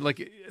know. I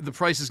like the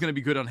price is going to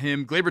be good on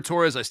him. Gleyber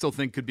Torres, I still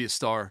think could be a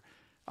star.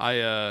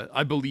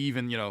 I believe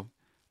in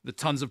the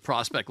tons of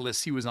prospect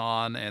lists he was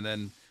on, and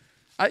then.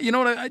 There's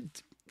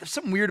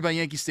something weird about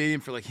Yankee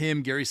Stadium for like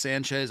him, Gary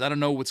Sanchez. I don't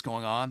know what's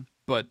going on,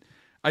 but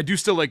I do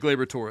still like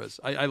Gleyber Torres.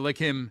 I like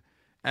him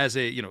as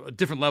a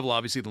different level,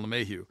 obviously, than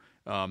LeMahieu,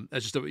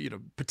 as just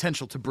a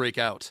potential to break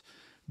out.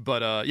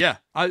 But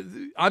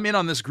I'm in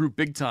on this group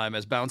big time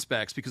as bounce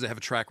backs because they have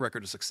a track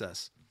record of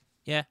success.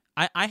 Yeah,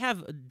 I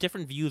have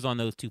different views on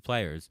those two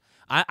players.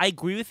 I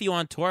agree with you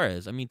on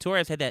Torres. I mean,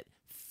 Torres had that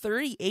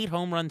 38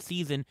 home run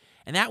season,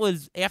 and that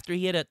was after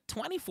he had a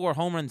 24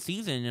 home run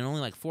season and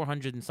only like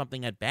 400 and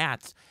something at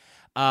bats.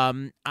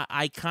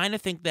 I kind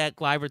of think that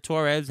Gleyber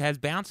Torres has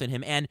bounce in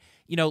him, and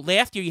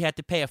last year you had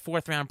to pay a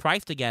 4th round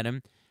price to get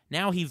him.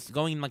 Now he's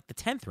going in like the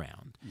 10th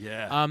round.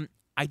 Yeah.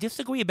 I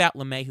disagree about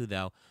LeMahieu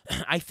though.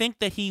 I think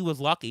that he was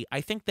lucky. I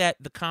think that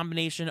the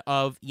combination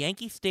of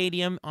Yankee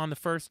Stadium on the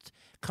first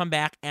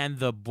comeback and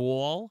the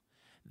ball.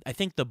 I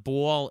think the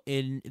ball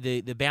in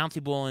the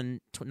bouncy ball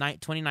in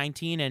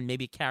 2019 and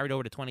maybe carried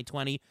over to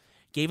 2020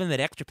 gave him that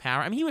extra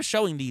power. I mean, he was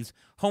showing these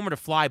homer to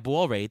fly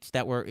ball rates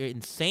that were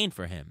insane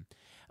for him.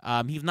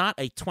 He's not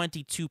a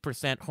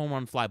 22% home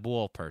run fly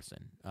ball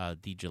person,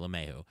 DJ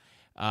LeMahieu.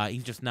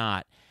 He's just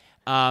not.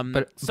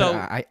 But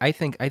I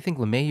think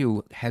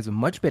LeMahieu has a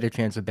much better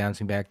chance of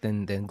bouncing back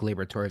than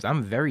Gleyber Torres.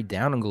 I'm very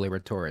down on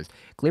Gleyber Torres.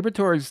 Gleyber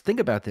Torres, think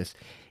about this.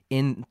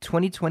 In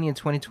 2020 and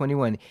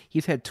 2021,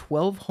 he's had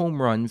 12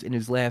 home runs in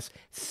his last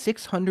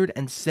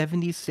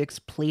 676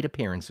 plate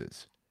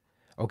appearances.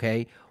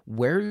 Okay,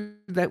 where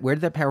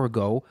did that power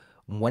go?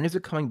 When is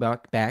it coming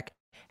back?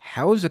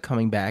 How is it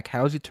coming back?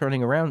 How is he turning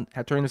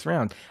this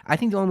around? I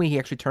think the only way he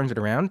actually turns it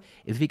around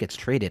is if he gets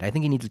traded. I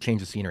think he needs to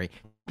change the scenery.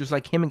 Just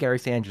like him and Gary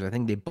Sanchez, I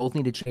think they both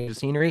need to change the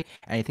scenery,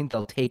 and I think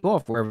they'll take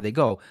off wherever they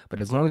go. But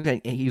as long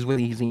as he's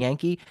a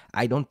Yankee,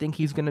 I don't think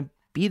he's going to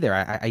be there.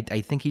 I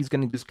think he's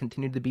going to just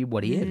continue to be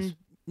what he is.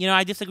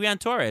 I disagree on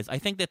Torres. I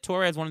think that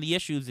Torres, one of the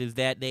issues is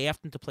that they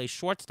asked him to play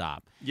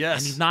shortstop. Yes.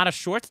 And he's not a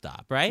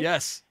shortstop, right?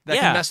 Yes. That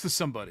can mess with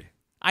somebody.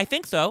 I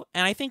think so.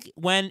 And I think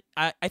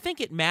I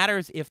think it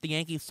matters if the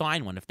Yankees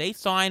sign one. If they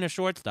sign a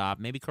shortstop,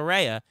 maybe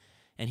Correa,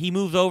 and he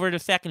moves over to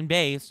second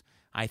base,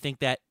 I think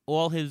that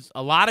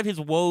a lot of his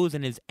woes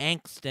and his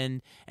angst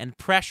and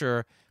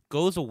pressure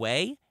goes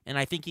away, and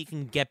I think he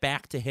can get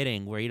back to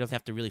hitting where he doesn't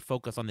have to really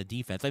focus on the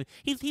defense. I mean,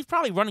 he's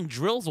probably running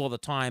drills all the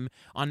time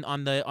on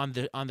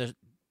the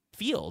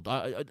field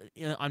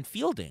on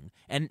fielding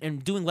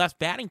and doing less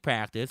batting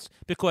practice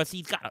because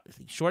he's got a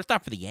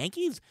shortstop for the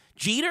Yankees.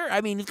 Jeter,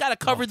 I mean, he's got to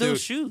cover those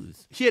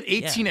shoes. He had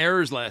 18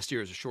 errors last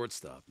year as a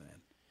shortstop,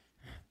 man.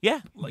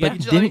 Yeah,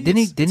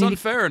 it's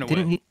unfair in a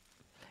way.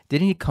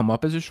 Didn't he come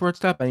up as a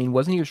shortstop? I mean,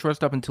 wasn't he a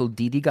shortstop until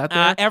Didi got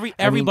there?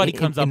 Everybody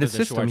comes up in the as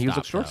system. a shortstop. He was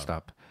a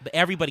shortstop. But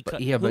everybody, but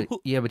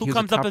who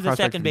comes up as a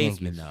second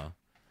baseman though?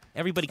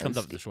 Everybody comes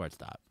up as a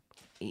shortstop.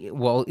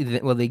 Well,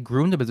 they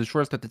groomed him as a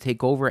shortstop to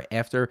take over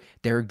after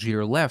Derek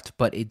Jeter left,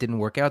 but it didn't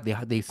work out.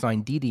 They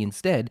signed Didi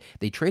instead.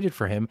 They traded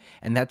for him,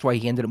 and that's why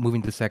he ended up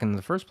moving to second in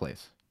the first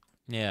place.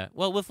 Yeah,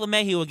 well, with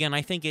LeMahieu again,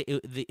 I think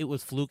it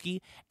was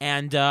fluky,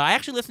 and I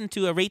actually listened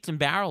to Rates and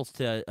Barrels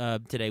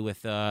today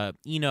with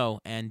Eno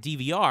and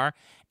DVR,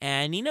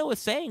 and Eno was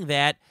saying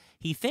that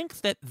he thinks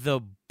that the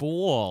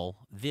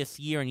ball this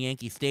year in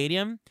Yankee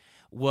Stadium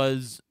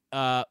was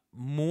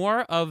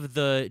more of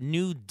the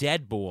new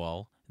dead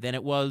ball than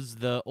it was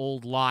the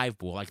old live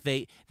ball. Like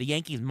the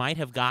Yankees might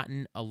have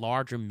gotten a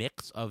larger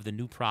mix of the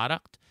new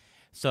product.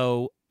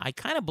 So I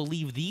kind of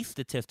believe these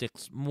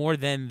statistics more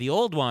than the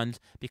old ones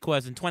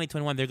because in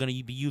 2021 they're going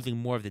to be using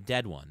more of the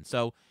dead ones.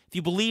 So if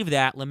you believe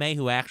that,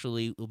 LeMahieu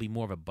actually will be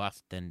more of a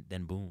bust than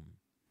Boom.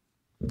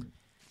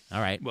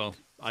 All right. Well,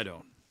 I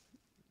don't.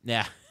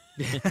 Yeah.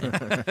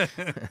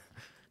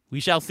 We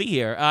shall see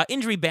here.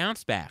 Injury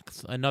bounce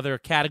backs, another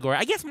category.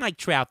 I guess Mike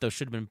Trout, though,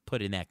 should have been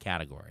put in that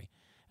category.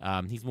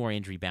 He's more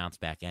injury bounce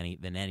back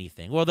than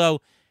anything.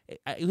 Although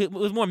it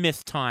was more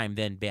missed time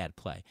than bad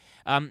play.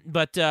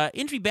 But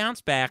injury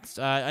bounce backs,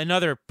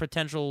 another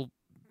potential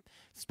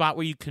spot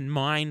where you can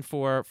mine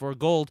for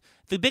gold.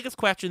 The biggest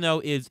question,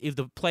 though, is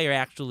the player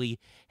actually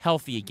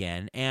healthy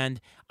again? And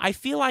I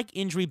feel like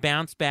injury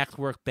bounce backs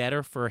work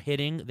better for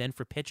hitting than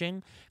for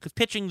pitching. Because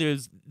pitching,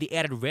 there's the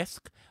added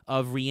risk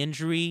of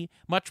re-injury,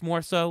 much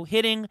more so.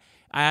 Hitting,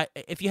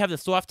 if you have the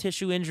soft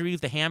tissue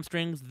injuries, the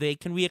hamstrings, they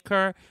can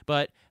reoccur.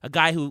 But a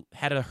guy who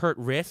had a hurt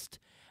wrist,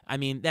 I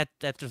mean,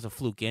 that's just a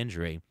fluke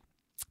injury.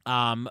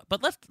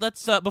 But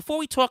let's before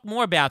we talk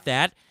more about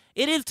that,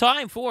 it is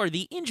time for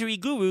the Injury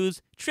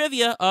Guru's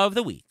Trivia of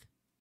the Week.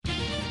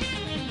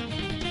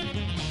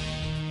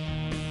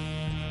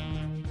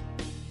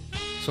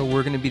 So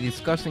we're going to be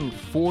discussing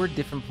 4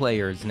 different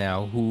players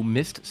now who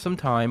missed some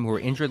time, who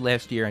were injured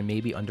last year and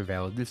maybe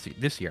undervalued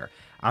this year.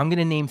 I'm going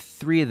to name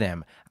 3 of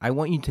them. I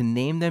want you to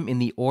name them in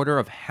the order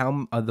of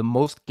the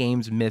most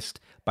games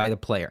missed by the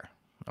player.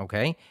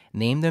 Okay?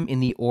 Name them in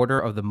the order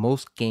of the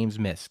most games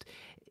missed.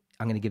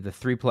 I'm going to give the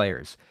 3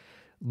 players.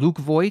 Luke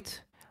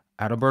Voit,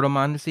 Adalberto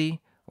Mondesi,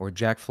 or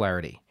Jack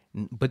Flaherty.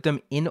 Put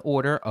them in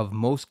order of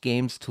most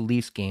games to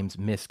least games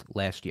missed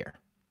last year.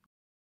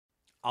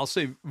 I'll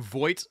say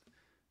Voit,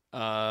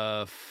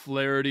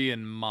 Flaherty,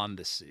 and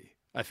Mondesi.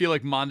 I feel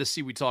like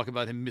Mondesi, we talk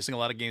about him missing a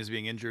lot of games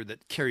being injured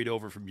that carried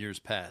over from years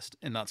past,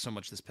 and not so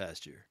much this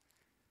past year.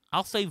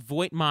 I'll say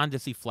Voit,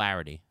 Mondesi,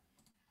 Flaherty.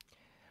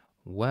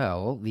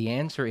 Well, the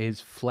answer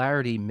is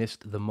Flaherty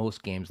missed the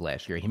most games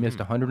last year. He missed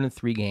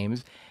 103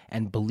 games,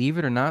 and believe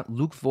it or not,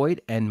 Luke Voit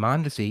and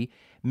Mondesi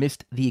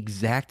missed the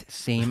exact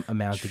same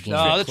amount of games.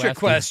 Oh, that's your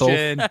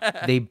question.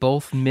 They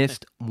both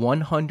missed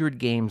 100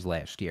 games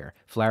last year.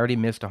 Flaherty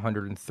missed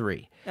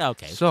 103.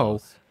 Okay. So,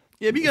 close.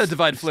 Yeah, but you got to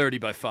divide Flaherty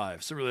by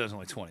 5, so it really was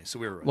only 20. So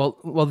we were right.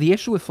 well, the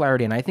issue with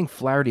Flaherty, and I think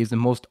Flaherty is the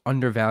most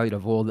undervalued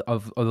of all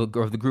of the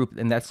group,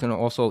 and that's going to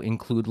also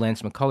include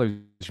Lance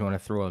McCullers. If you want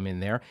to throw him in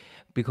there,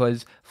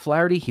 because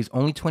Flaherty, he's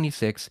only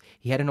 26.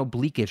 He had an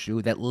oblique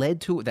issue that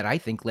I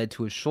think led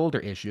to a shoulder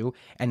issue,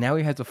 and now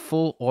he has a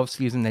full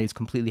offseason that he's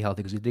completely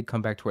healthy because he did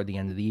come back toward the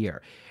end of the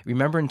year.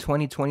 Remember in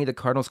 2020, the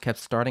Cardinals kept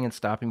starting and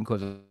stopping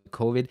because of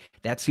COVID.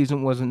 That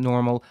season wasn't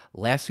normal.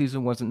 Last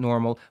season wasn't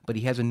normal, but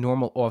he has a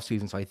normal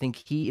offseason, so I think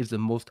he is the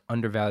most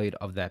undervalued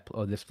of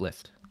this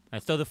list. All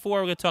right, so the 4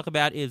 we're going to talk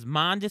about is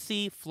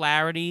Mondesi,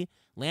 Flaherty,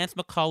 Lance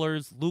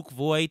McCullers, Luke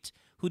Voit.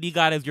 Who do you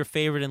got as your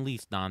favorite and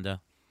least,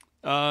 Nando?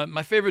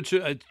 My favorite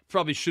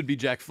probably should be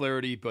Jack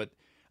Flaherty, but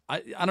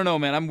I don't know,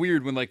 man. I'm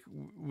weird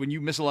when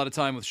you miss a lot of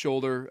time with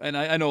shoulder, and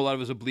I know a lot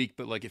of it is oblique,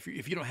 but like if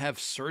you don't have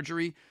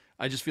surgery,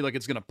 I just feel like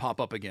it's going to pop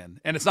up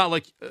again. And it's not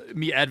like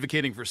me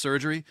advocating for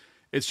surgery.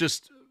 It's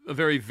just a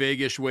very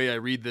vague-ish way I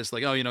read this.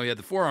 Like, oh, he had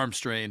the forearm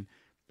strain.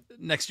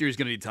 Next year he's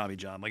going to need Tommy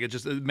John. Like, it's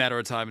just a matter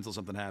of time until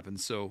something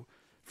happens. So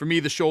for me,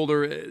 the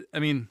shoulder, I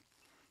mean,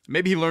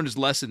 maybe he learned his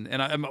lesson,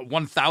 and I'm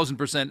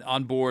 1,000%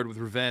 on board with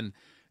Raven.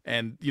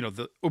 And,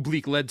 the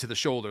oblique led to the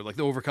shoulder. Like,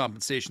 the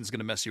overcompensation is going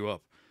to mess you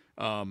up.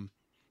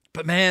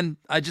 But, man,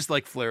 I just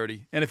like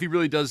Flaherty. And if he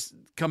really does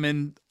come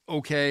in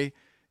okay,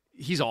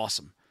 he's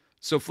awesome.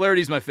 So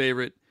Flaherty's my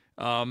favorite.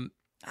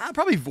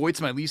 Probably Voigt's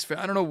my least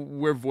favorite. I don't know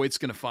where Voigt's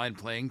going to find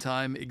playing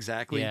time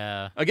exactly.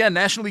 Yeah. Again,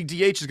 National League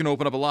DH is going to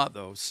open up a lot,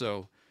 though.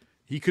 So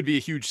he could be a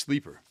huge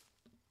sleeper.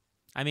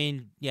 I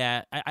mean,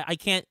 yeah, I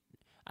can't.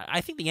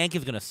 I think the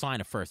Yankees are going to sign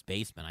a first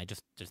baseman. I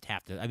just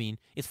have to. I mean,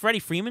 is Freddie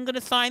Freeman going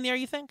to sign there,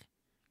 you think?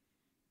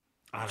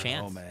 I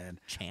don't know, man.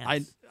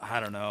 Chance.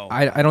 I don't know.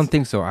 I don't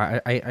think so.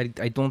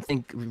 I don't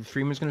think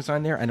Freeman's going to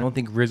sign there. I don't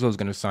think Rizzo's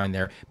going to sign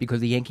there because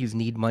the Yankees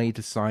need money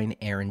to sign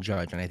Aaron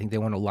Judge, and I think they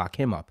want to lock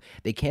him up.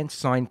 They can't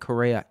sign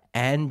Correa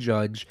and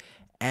Judge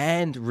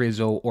and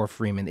Rizzo or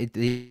Freeman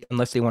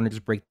unless they want to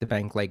just break the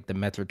bank like the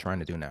Mets are trying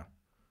to do now.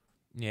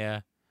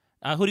 Yeah.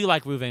 Who do you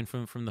like, Ruvain,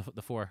 from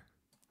the 4?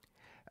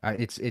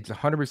 It's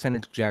 100%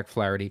 it's Jack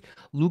Flaherty.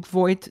 Luke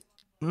Voit,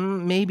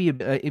 maybe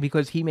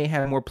because he may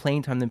have more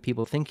playing time than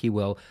people think he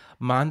will.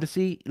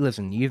 Mondesi,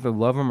 listen, you either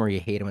love him or you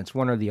hate him. It's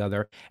one or the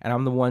other. And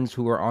I'm the ones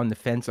who are on the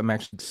fence. I'm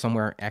actually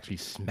somewhere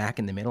smack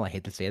in the middle. I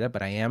hate to say that,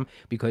 but I am,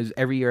 because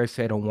every year I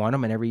say I don't want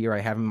him, and every year I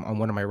have him on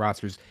one of my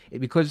rosters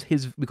because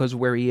of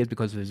where he is,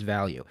 because of his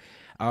value.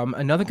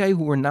 Another guy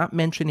who we're not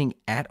mentioning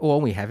at all,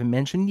 we haven't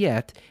mentioned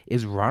yet,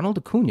 is Ronald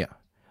Acuna.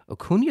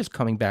 Acuna's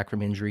coming back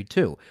from injury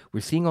too. We're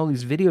seeing all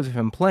these videos of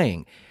him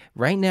playing.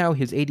 Right now,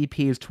 his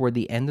ADP is toward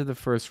the end of the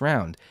first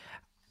round.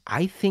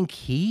 I think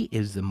he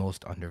is the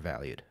most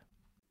undervalued.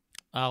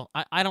 Well,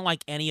 I don't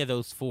like any of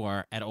those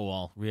four at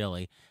all,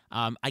 really.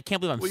 I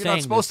can't believe I'm Well, saying you're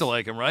not supposed this. to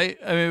like him, right?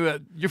 I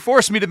mean, you're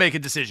forcing me to make a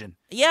decision.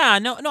 Yeah,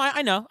 no,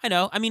 I know.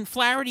 I mean,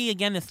 Flaherty,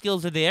 again, the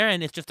skills are there,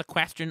 and it's just a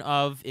question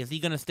of, is he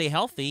going to stay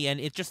healthy? And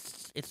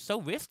it's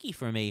so risky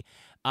for me.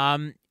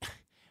 I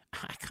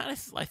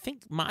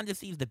think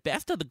Mondesi is the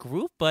best of the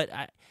group, but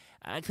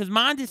because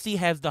Mondesi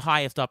has the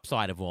highest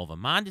upside of all of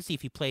them. Mondesi,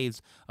 if he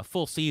plays a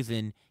full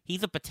season,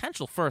 he's a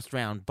potential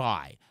first-round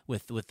buy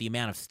with the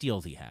amount of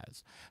steals he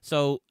has.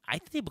 So I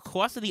think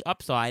because of the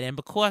upside and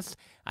because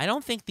I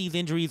don't think these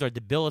injuries are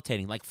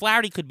debilitating. Like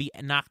Flaherty could be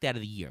knocked out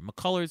of the year.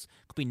 McCullers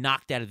could be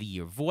knocked out of the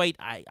year. Voigt,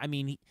 I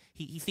mean,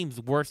 he seems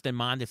worse than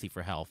Mondesi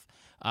for health.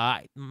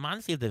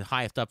 Mondesi has the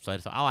highest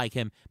upside, so I like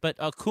him. But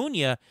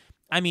Acuna,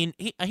 I mean,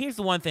 here's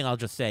the one thing I'll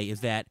just say is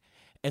that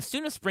as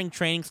soon as spring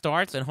training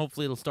starts, and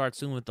hopefully it'll start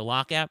soon with the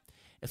lockout,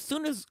 as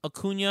soon as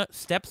Acuna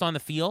steps on the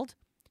field,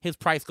 his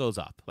price goes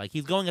up. Like,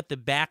 he's going at the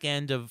back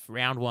end of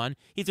round one.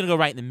 He's going to go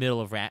right in the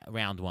middle of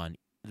round one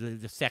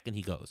the second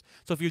he goes.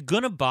 So if you're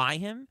going to buy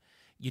him,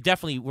 you're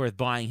definitely worth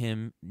buying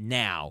him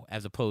now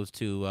as opposed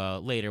to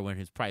later when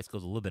his price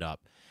goes a little bit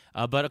up.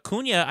 But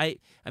Acuna, I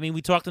mean,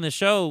 we talked on the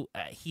show,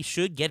 he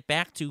should get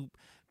back to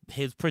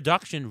his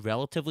production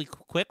relatively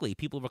quickly.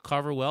 People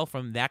recover well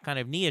from that kind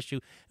of knee issue.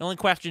 The only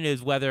question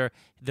is whether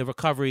the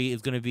recovery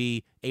is going to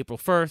be April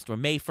 1st or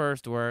May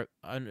 1st or,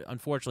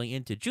 unfortunately,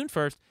 into June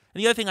 1st.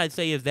 And the other thing I'd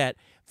say is that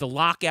the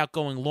lockout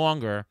going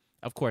longer,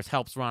 of course,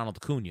 helps Ronald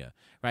Acuna,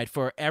 right?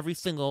 For every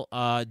single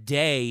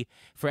day,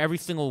 for every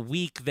single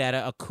week that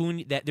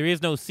Acuna, that there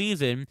is no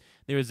season,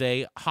 there is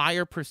a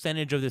higher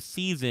percentage of the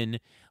season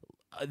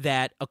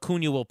that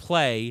Acuna will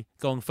play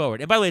going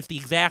forward. And by the way, it's the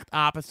exact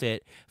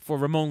opposite for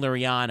Ramon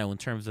Laureano in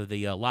terms of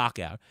the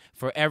lockout.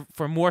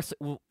 For more,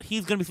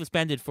 he's going to be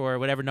suspended for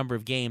whatever number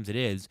of games it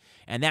is,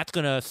 and that's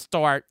going to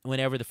start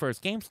whenever the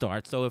first game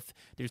starts. So if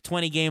there's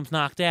 20 games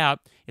knocked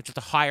out, it's just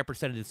a higher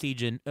percentage of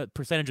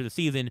the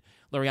season.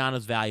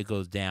 Laureano's value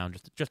goes down.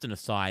 Just an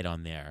aside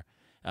on there.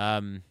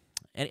 And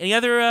any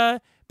other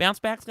bounce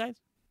backs, guys?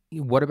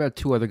 What about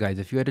two other guys?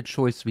 If you had a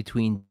choice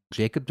between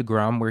Jacob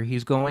deGrom, where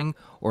he's going,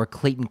 or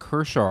Clayton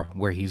Kershaw,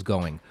 where he's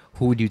going,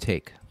 who would you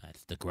take?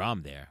 That's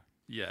deGrom there.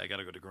 Yeah, I got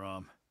to go to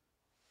Grom.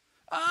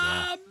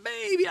 Yeah.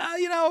 Maybe,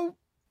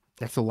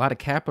 That's a lot of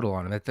capital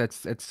on it.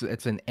 That's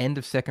an end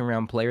of second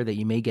round player that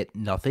you may get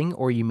nothing,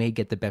 or you may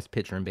get the best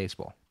pitcher in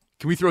baseball.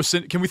 Can we throw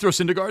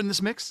Syndergaard in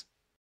this mix?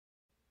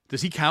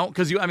 Does he count?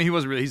 Because he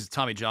wasn't really. He's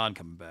Tommy John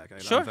coming back.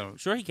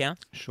 Sure, he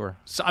counts. Sure.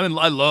 So, I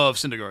love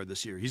Syndergaard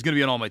this year. He's going to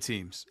be on all my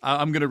teams.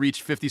 I'm going to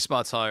reach 50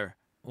 spots higher.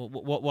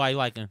 Why you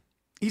like him?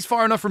 He's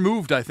far enough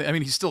removed, I think. I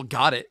mean, he's still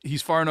got it.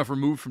 He's far enough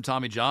removed from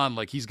Tommy John.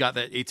 Like, he's got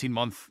that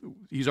 18-month.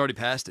 He's already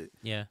passed it.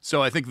 Yeah.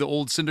 So I think the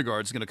old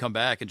Syndergaard's going to come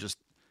back and just,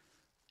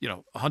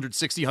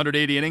 160,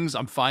 180 innings.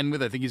 I'm fine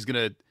with. I think he's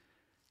going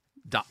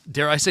to,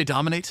 dare I say,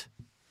 dominate.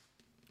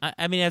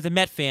 I mean, as a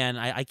Met fan,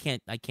 I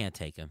can't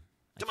take him.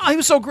 He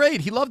was so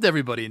great. He loved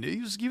everybody, and he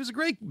was a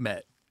great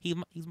Met. He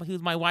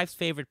was my wife's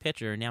favorite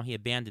pitcher, and now he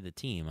abandoned the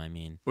team. I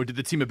mean, or did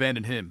the team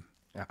abandon him?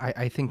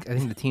 I think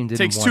the team didn't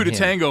Takes want two to him.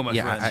 tango, my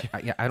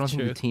friend. I don't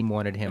think the team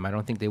wanted him. I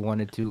don't think they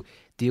wanted to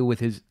deal with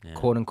his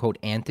quote unquote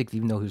antics,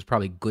 even though he was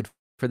probably good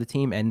for the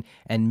team and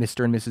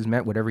Mr. and Mrs.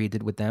 Met, whatever he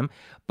did with them.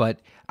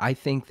 But I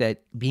think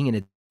that being in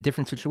a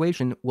different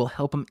situation will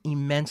help him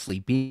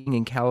immensely. Being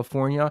in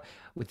California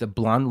with the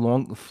blonde,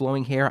 long,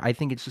 flowing hair, I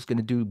think it's just going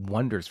to do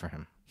wonders for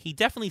him. He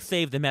definitely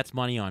saved the Mets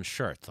money on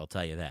shirts, I'll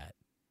tell you that.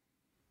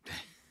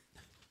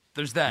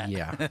 There's that.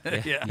 Yeah.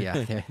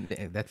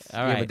 That's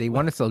all right. But they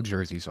want to sell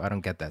jerseys, so I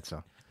don't get that.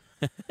 So,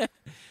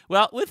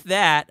 well, with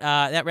that,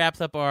 that wraps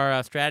up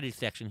our strategy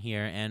section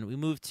here, and we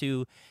move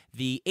to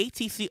the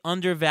ATC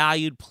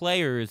undervalued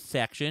players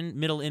section,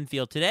 middle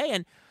infield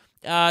today.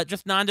 And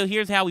just Nando,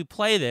 here's how we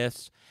play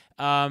this.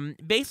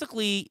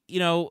 Basically,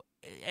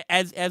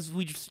 as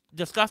we just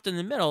discussed in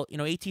the middle,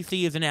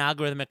 ATC is an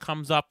algorithm that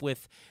comes up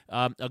with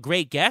a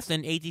great guess,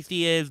 and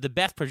ATC is the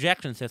best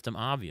projection system,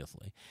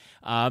 obviously.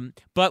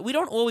 But we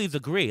don't always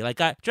agree. Like,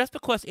 just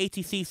because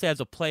ATC says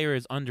a player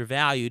is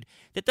undervalued,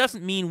 that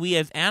doesn't mean we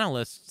as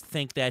analysts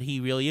think that he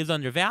really is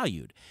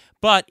undervalued.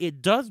 But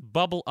it does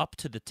bubble up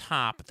to the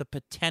top the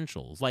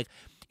potentials. Like,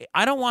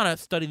 I don't want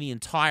to study the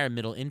entire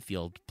middle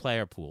infield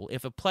player pool.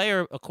 If a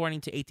player,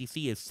 according to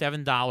ATC, is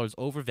 $7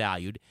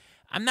 overvalued,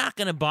 I'm not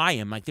going to buy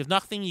him. Like, there's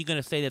nothing you're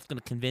going to say that's going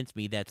to convince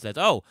me that says,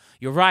 oh,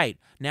 you're right,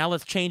 now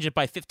let's change it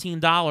by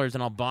 $15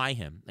 and I'll buy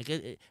him. Like,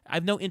 I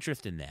have no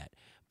interest in that.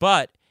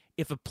 But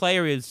if a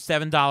player is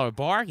 $7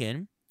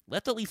 bargain,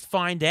 let's at least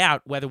find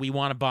out whether we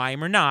want to buy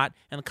him or not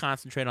and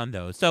concentrate on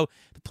those. So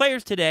the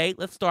players today,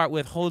 let's start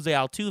with Jose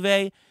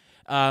Altuve.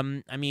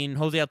 Jose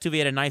Altuve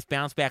had a nice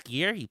bounce-back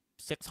year. He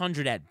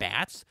 600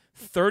 at-bats,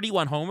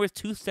 31 homers,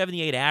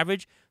 278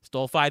 average,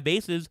 stole 5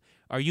 bases.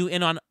 Are you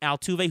in on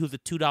Altuve, who's a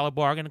 $2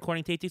 bargain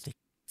according to ATC?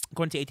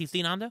 According to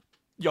ATC, Nando?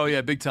 Oh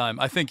yeah, big time.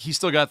 I think he's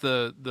still got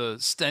the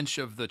stench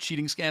of the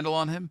cheating scandal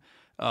on him.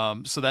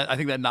 So that I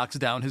think that knocks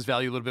down his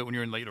value a little bit when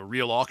you're in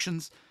real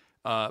auctions.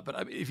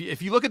 But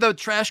if you look at the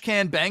trash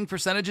can bang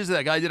percentages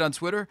that guy did on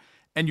Twitter,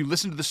 and you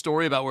listen to the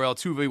story about where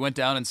Altuve went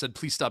down and said,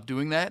 please stop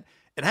doing that,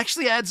 it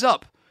actually adds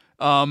up.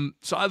 I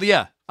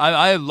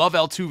love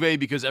Altuve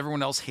because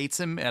everyone else hates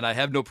him, and I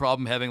have no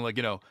problem having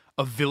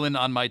a villain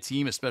on my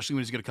team, especially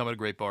when he's going to come at a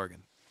great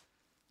bargain.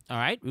 All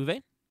right,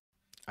 Uwe?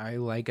 I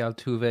like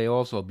Altuve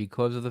also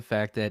because of the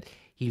fact that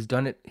he's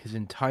done it his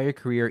entire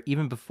career,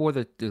 even before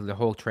the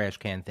whole trash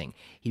can thing.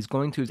 He's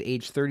going to his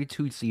age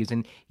 32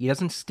 season. He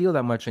doesn't steal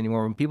that much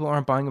anymore. When people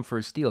aren't buying him for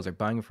his steals, they're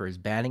buying him for his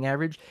batting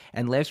average.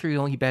 And last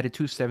year he batted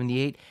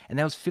 278, and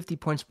that was 50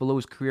 points below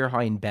his career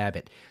high in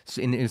BABIP,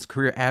 in his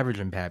career average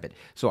in BABIP.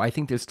 So I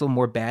think there's still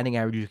more batting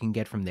average you can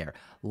get from there.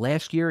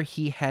 Last year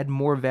he had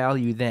more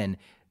value then.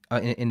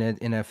 In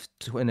a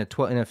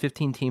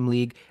 15-team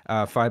league,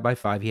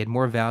 5x5, he had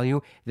more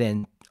value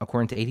than,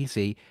 according to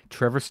ATC,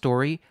 Trevor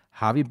Story,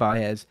 Javi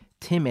Baez,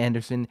 Tim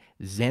Anderson,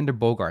 Xander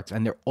Bogaerts,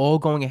 and they're all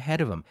going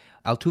ahead of him.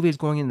 Altuve is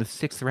going in the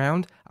 6th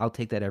round. I'll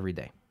take that every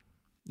day.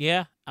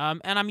 Yeah,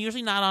 and I'm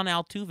usually not on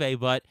Altuve,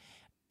 but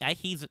I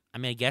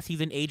guess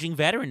he's an aging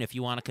veteran if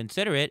you want to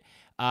consider it.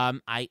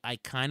 I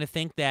kind of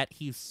think that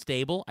he's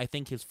stable. I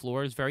think his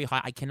floor is very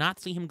high. I cannot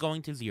see him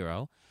going to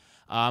 0.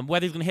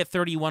 Whether he's going to hit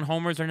 31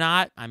 homers or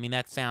not,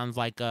 that sounds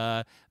like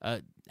I'm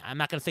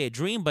not going to say a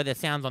dream, but it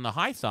sounds on the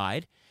high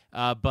side.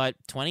 But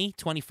 20,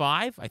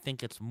 25, I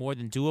think it's more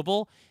than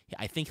doable.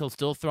 I think he'll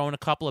still throw in a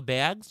couple of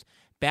bags.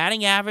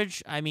 Batting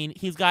average,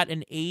 he's got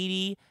an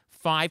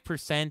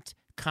 85%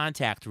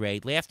 contact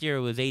rate. Last year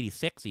it was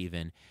 86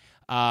 even.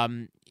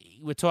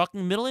 We're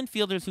talking middle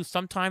infielders who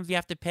sometimes you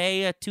have to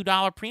pay a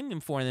 $2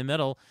 premium for in the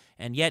middle,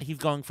 and yet he's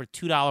going for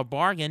 $2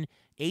 bargain.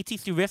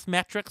 ATC risk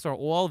metrics are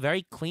all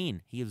very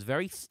clean. He is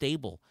very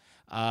stable.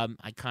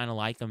 I kind of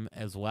like him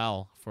as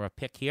well for a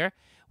pick here.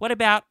 What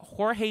about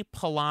Jorge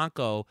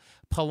Polanco?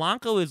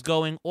 Polanco is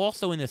going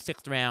also in the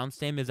 6th round,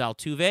 same as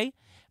Altuve.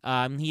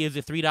 He is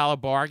a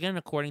 $3 bargain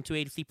according to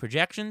ATC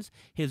projections.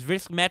 His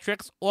risk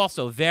metrics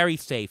also very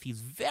safe.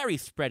 He's very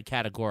spread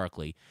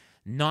categorically.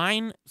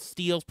 9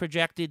 steals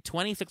projected,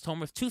 26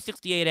 homers,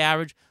 268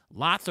 average,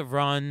 lots of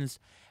runs.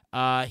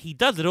 He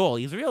does it all.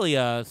 He's really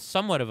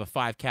somewhat of a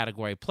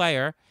 5-category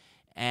player,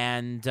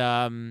 and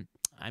I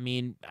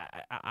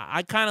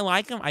kind of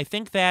like him. I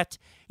think that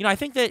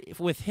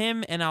with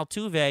him and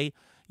Altuve,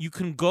 you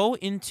can go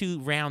into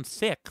round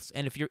 6,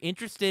 and if you're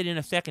interested in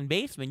a second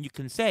baseman, you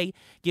can say,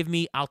 give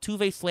me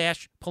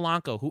Altuve /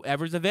 Polanco,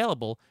 whoever's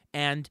available,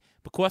 and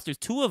because there's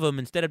 2 of them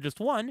instead of just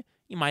 1,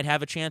 you might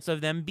have a chance of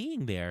them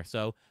being there.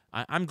 So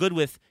I'm good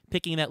with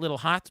picking that little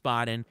hot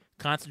spot and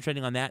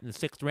concentrating on that in the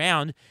 6th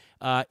round,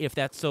 if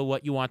that's so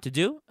what you want to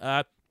do.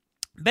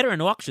 Better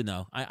in auction,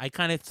 though. I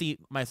kind of see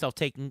myself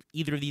taking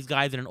either of these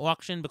guys in an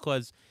auction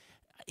because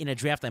in a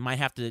draft I might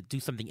have to do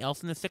something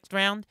else in the 6th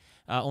round,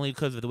 only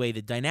because of the way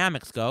the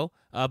dynamics go.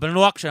 But in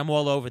auction, I'm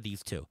all over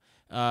these 2.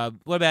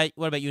 What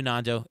about you,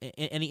 Nando?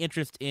 Any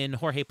interest in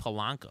Jorge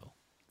Polanco?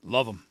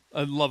 Love him.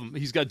 I love him.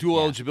 He's got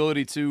dual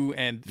eligibility, too,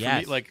 and for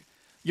me,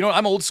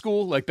 I'm old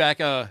school, like back,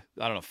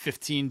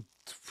 15,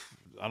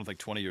 I don't think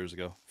 20 years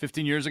ago,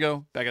 15 years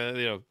ago, back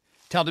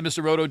Talented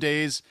Mr. Roto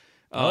days.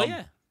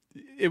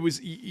 It was,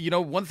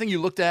 one thing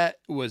you looked at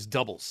was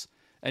doubles.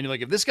 And you're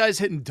like, if this guy's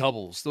hitting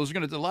doubles, a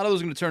lot of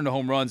those are going to turn into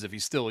home runs if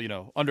he's still,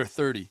 under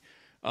 30.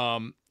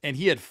 And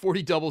he had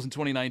 40 doubles in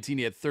 2019.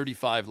 He had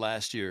 35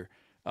 last year.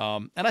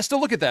 And I still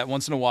look at that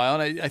once in a while.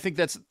 And I think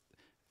that's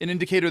an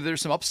indicator that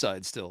there's some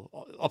upside still.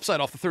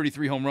 Upside off the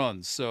 33 home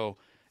runs. So,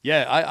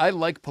 yeah, I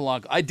like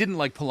Polanco. I didn't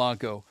like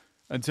Polanco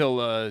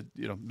until,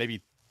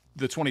 maybe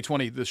the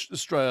 2020, the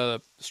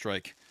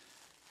strike,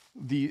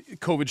 the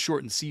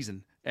COVID-shortened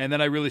season. And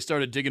then I really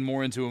started digging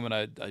more into him, and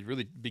I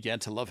really began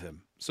to love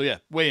him. So, yeah,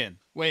 weigh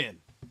in.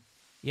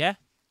 Yeah,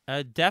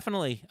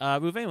 definitely.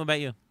 Ruvain, what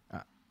about you?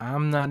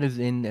 I'm not as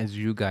in as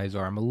you guys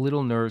are. I'm a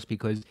little nervous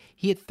because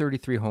he hit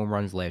 33 home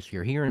runs last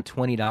year. He earned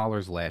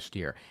 $20 last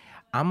year.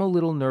 I'm a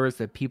little nervous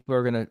that people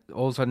are going to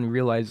all of a sudden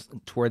realize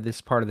toward this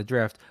part of the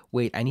draft,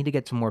 wait, I need to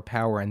get some more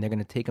power, and they're going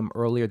to take him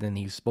earlier than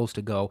he's supposed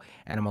to go,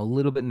 and I'm a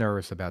little bit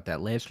nervous about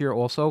that. Last year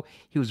also,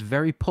 he was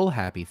very pull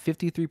happy.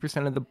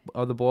 53%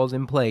 of the balls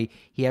in play,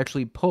 he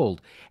actually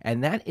pulled,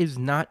 and that is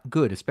not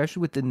good,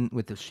 especially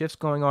with the shifts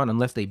going on,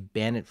 unless they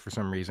ban it for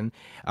some reason.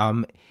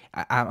 I'm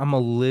a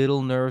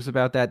little nervous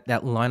about that.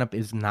 That lineup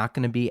is not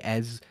going to be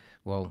as...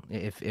 Well,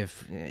 if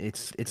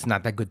it's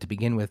not that good to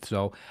begin with,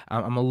 so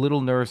I'm a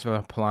little nervous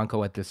about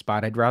Polanco at this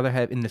spot. I'd rather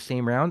have in the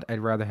same round.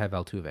 I'd rather have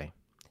Altuve,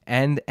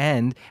 and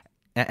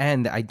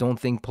I don't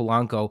think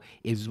Polanco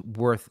is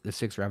worth the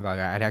 6th round value.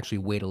 I'd actually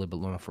wait a little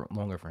bit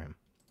longer for him.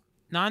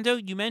 Nando,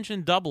 you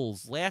mentioned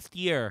doubles last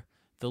year.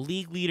 The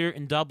league leader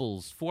in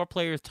doubles, 4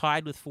 players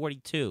tied with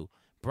 42: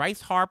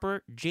 Bryce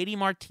Harper, J.D.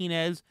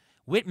 Martinez,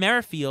 Whit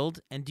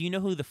Merrifield, and do you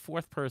know who the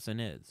 4th person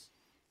is?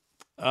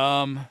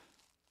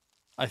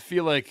 I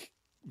feel like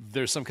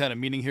there's some kind of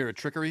meaning here, a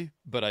trickery,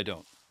 but I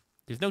don't.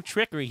 There's no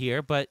trickery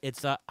here, but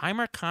it's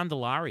Eimer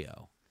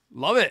Candelario.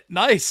 Love it.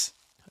 Nice.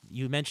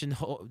 You mentioned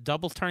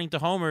doubles turning to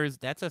homers.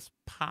 That's a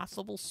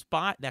possible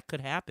spot that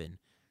could happen.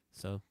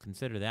 So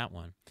consider that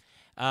one.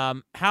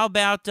 How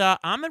about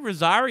Ahmed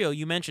Rosario?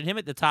 You mentioned him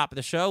at the top of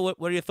the show.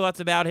 What are your thoughts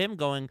about him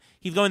going?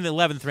 He's going in the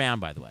 11th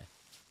round, by the way.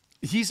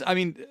 He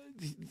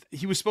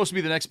was supposed to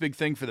be the next big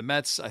thing for the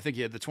Mets. I think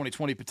he had the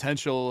 2020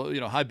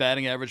 potential, high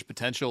batting average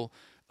potential.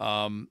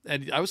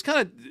 And I was kind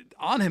of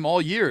on him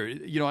all year.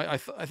 I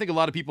think a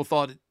lot of people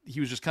thought he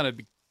was just kind of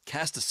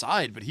cast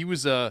aside, but he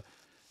was a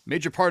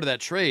major part of that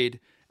trade.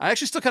 I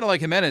actually still kind of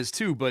like Jimenez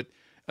too, but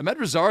Ahmed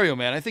Rosario,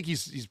 man, I think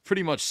he's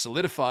pretty much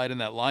solidified in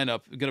that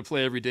lineup. Going to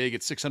play every day,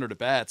 get 600 at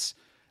bats.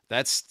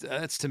 That's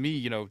to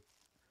me,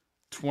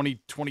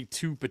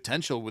 2022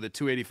 potential with a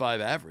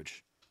 285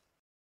 average.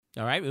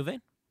 All right, Uwe.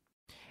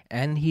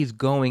 And he's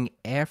going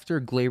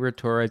after Gleyber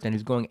Torres, and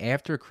he's going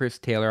after Chris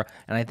Taylor,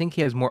 and I think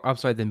he has more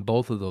upside than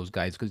both of those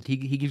guys because he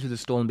gives you the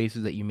stolen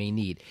bases that you may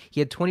need. He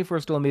had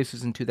 24 stolen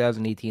bases in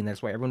 2018.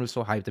 That's why everyone was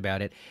so hyped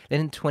about it. Then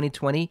in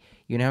 2020,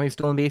 you know how many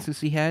stolen bases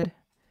he had?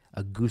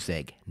 A goose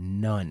egg.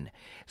 None.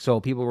 So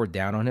people were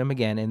down on him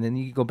again, and then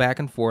you go back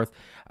and forth.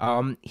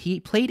 He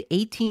played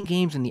 18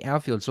 games in the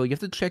outfield, so you have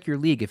to check your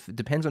league. If it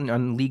depends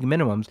on league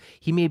minimums,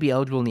 he may be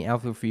eligible in the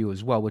outfield for you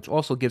as well, which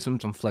also gives him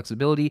some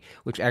flexibility,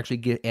 which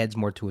actually adds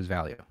more to his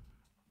value.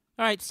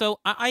 All right, so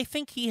I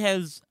think he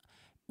has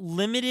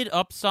limited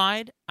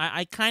upside.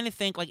 I kind of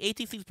think, like,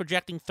 ATC's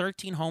projecting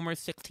 13 homers,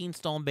 16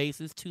 stolen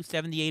bases,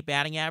 278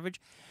 batting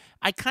average.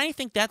 I kind of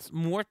think that's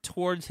more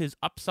towards his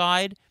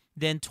upside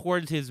than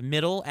towards his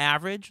middle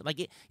average.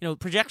 Like,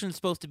 projection is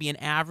supposed to be an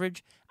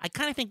average. I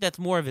kind of think that's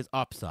more of his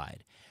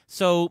upside.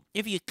 So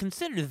if you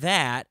consider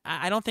that,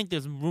 I don't think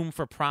there's room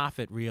for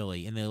profit,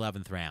 really, in the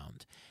 11th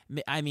round.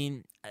 I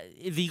mean,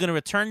 is he going to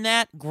return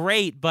that?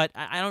 Great, but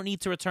I don't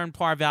need to return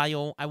par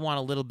value. I want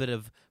a little bit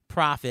of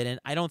profit, and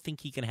I don't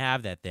think he can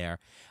have that there.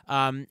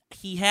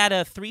 He had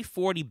a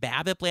 340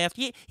 BABIP last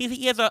year.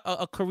 He has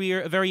a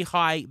career, a very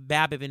high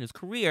BABIP in his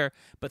career,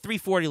 but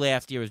 340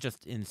 last year was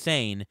just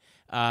insane.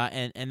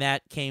 And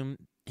that came,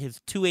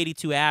 his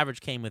 282 average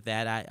came with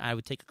that. I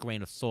would take a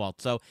grain of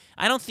salt. So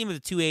I don't see him as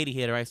a 280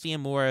 hitter. I see him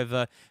more of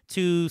a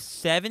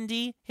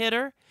 270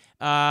 hitter.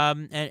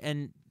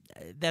 And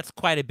that's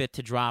quite a bit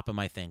to drop him,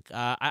 I think.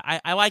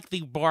 I like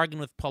the bargain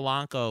with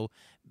Polanco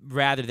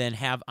rather than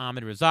have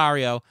Ahmed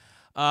Rosario.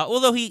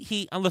 Although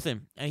he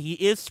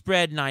is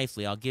spread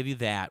nicely, I'll give you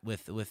that,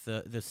 with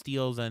the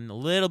steals and a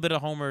little bit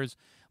of homers,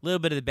 a little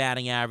bit of the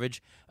batting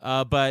average,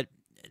 but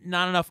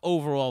not enough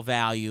overall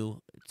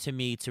value to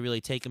me to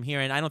really take him here,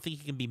 and I don't think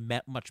he can be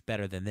much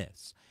better than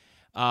this.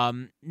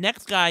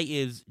 Next guy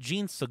is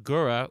Jean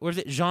Segura, or is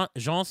it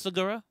Jean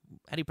Segura?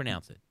 How do you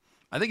pronounce it?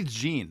 I think it's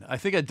Jean. I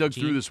think I dug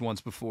through this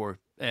once before,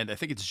 and I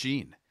think it's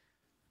Jean.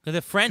 Because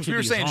the French we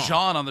were saying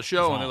Jean on the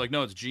show, and they're like,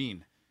 no, it's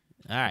Jean.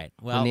 All right.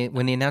 Well,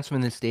 when they announce him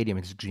in the stadium,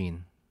 it's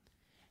Gene.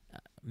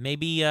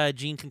 Maybe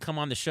Gene can come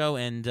on the show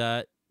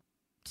and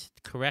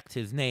correct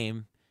his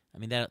name. I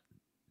mean,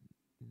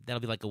 that'll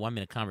be like a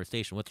 1-minute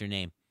conversation. What's your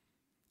name?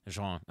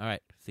 Jean. All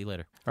right. See you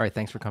later. All right.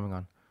 Thanks for coming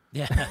on.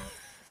 Yeah.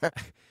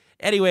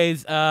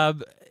 Anyways,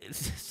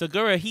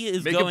 Segura, he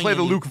is Make going. him play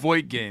the Luke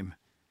Voigt game.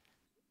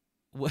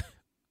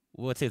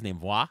 What's his name?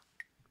 Voix?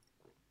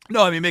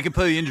 No, I mean make him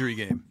play the injury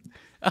game.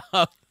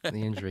 The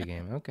injury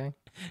game. Okay.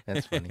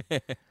 That's funny.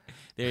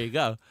 There you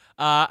go.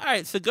 All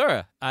right,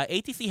 Segura.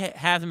 ATC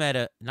has him at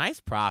a nice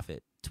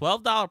profit.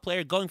 $12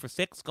 player going for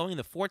 6, going in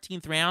the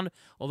 14th round,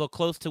 although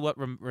close to what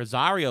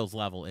Rosario's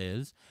level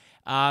is.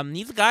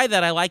 He's a guy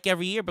that I like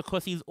every year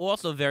because he's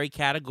also very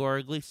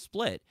categorically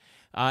split.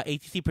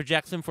 ATC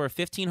projects him for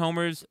 15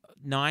 homers,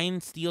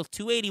 9 steals,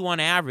 281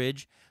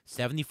 average,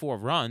 74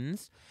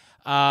 runs.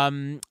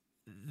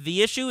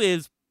 The issue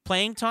is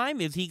playing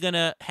time. Is he going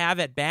to have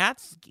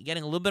at-bats?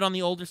 Getting a little bit on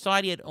the older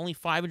side. He had only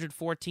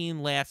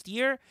 514 last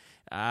year.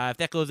 If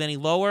that goes any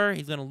lower,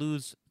 he's going to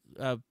lose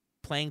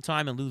playing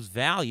time and lose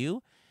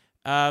value.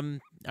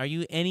 Are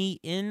you any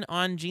in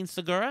on Jean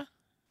Segura,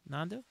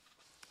 Nando?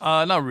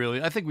 Not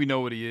really. I think we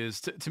know what he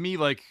is. To me,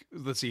 like,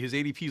 let's see, his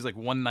ADP is like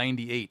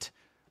 198,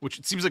 which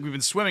it seems like we've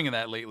been swimming in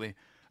that lately.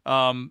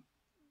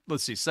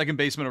 Let's see, second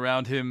baseman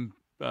around him,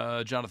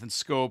 Jonathan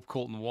Scope,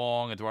 Colton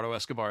Wong, Eduardo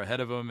Escobar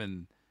ahead of him,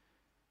 and,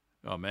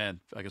 oh,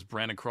 man, I guess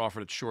Brandon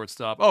Crawford at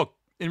shortstop. Oh,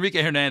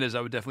 Enrique Hernandez,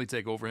 I would definitely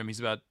take over him. He's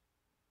about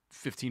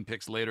 15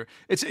 picks later.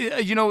 It's,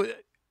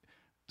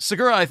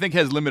 Segura, I think,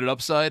 has limited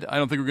upside. I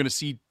don't think we're going to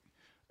see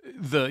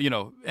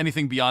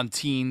anything beyond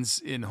teens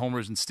in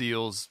homers and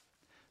steals.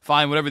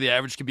 Fine, whatever the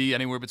average could be,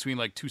 anywhere between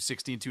like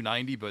 260 and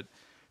 290. But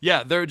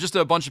yeah, there are just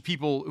a bunch of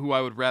people who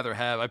I would rather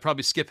have. I'd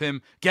probably skip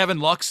him. Gavin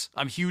Lux,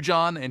 I'm huge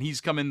on, and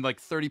he's coming like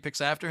 30 picks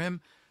after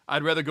him.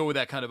 I'd rather go with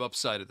that kind of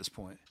upside at this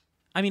point.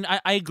 I mean,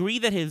 I agree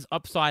that his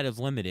upside is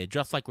limited,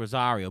 just like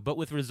Rosario. But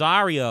with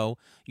Rosario,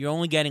 you're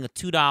only getting a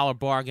 $2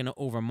 bargain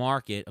over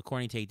market,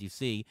 according to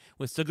ATC.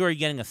 With Segura, you're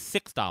getting a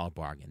 $6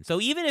 bargain.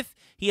 So even if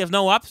he has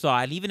no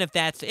upside, even if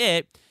that's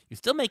it, you're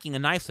still making a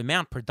nice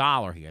amount per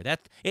dollar here.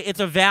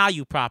 It's a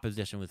value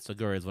proposition with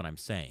Segura, is what I'm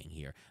saying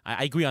here.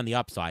 I agree on the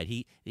upside.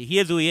 He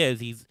is who he is.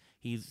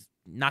 He's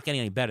not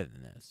getting any better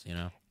than this,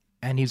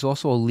 And he's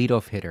also a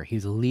leadoff hitter.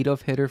 He's a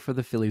leadoff hitter for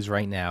the Phillies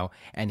right now,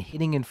 and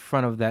hitting in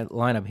front of that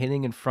lineup,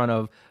 hitting in front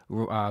of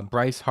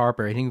Bryce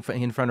Harper, hitting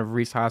in front of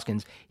Rhys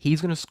Hoskins.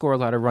 He's going to score a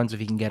lot of runs if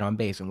he can get on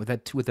base. And with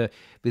that,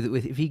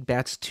 if he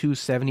bats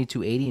 270,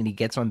 280, and he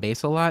gets on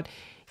base a lot,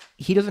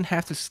 he doesn't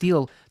have to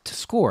steal to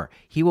score.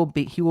 He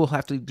will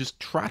have to just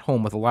trot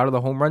home with a lot of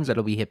the home runs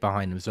that'll be hit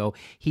behind him. So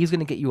he's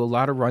going to get you a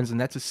lot of runs, and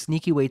that's a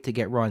sneaky way to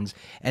get runs.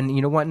 And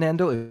you know what,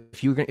 Nando?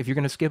 If you're going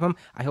to skip him,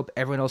 I hope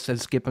everyone else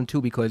says skip him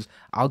too, because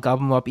I'll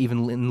gobble him up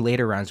even in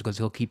later rounds because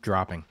he'll keep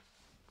dropping.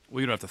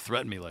 Well, you don't have to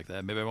threaten me like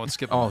that. Maybe I won't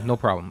skip him. Oh, no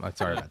problem.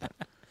 Sorry about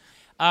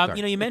that.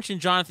 You mentioned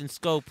Jonathan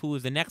Scope, who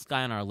was the next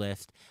guy on our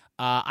list.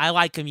 I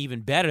like him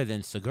even better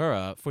than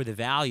Segura for the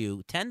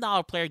value.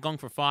 $10 player going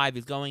for 5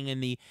 is going in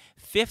the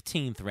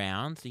 15th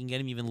round, so you can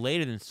get him even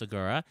later than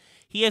Segura.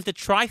 He has the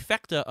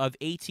trifecta of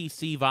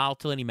ATC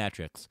volatility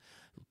metrics.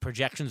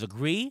 Projections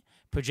agree.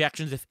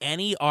 Projections, if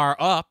any, are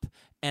up,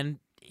 and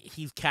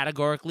he's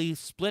categorically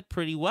split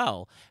pretty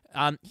well.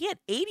 He had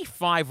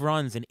 85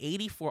 runs and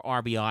 84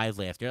 RBIs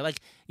last year.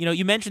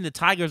 You mentioned the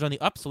Tigers on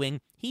the upswing.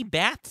 He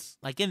bats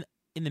in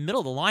the middle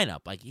of the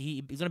lineup.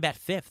 He's going to bat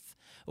 5th.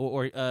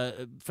 Or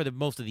for the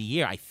most of the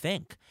year, I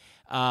think.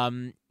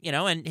 And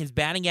his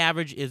batting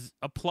average is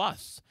a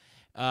plus.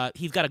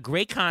 He's got a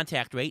great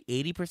contact rate,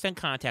 80%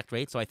 contact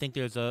rate, so I think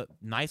there's a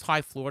nice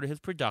high floor to his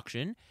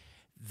production.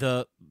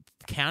 The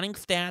counting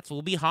stats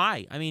will be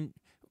high. I mean,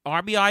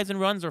 RBIs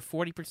and runs are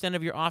 40%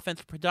 of your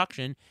offensive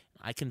production.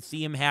 I can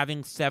see him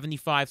having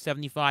 75,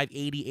 75,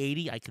 80,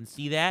 80. I can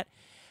see that.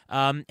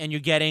 And you're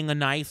getting a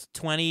nice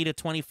 20 to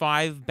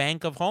 25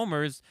 bank of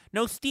homers.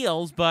 No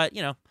steals, but,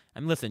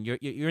 listen,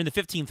 you're in the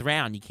 15th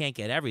round. You can't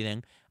get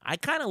everything. I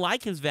kind of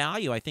like his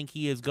value. I think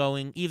he's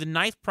a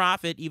nice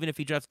profit, even if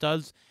he just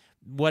does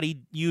what he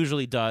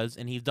usually does,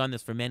 and he's done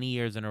this for many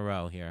years in a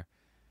row here.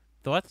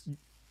 Thoughts?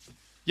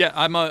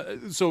 Yeah,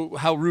 so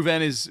how Ruven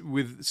is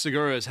with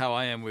Segura is how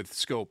I am with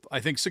Scope.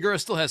 I think Segura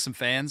still has some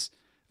fans,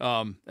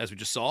 as we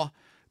just saw,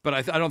 but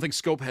I don't think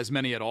Scope has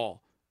many at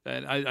all.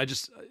 And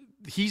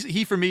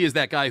he for me is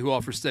that guy who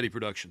offers steady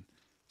production.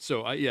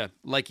 So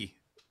likey.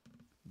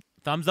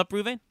 Thumbs up,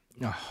 Ruven?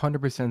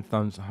 100%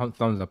 thumbs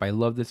up. I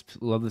love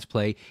this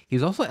play.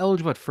 He's also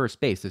eligible at first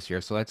base this year,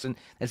 so that's an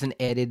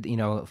added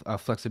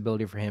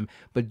flexibility for him.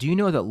 But do you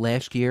know that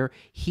last year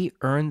he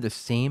earned the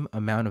same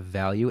amount of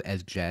value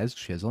as Jazz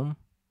Chisholm?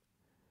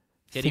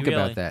 Think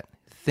about that.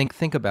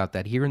 Think about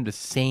that. He earned the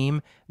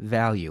same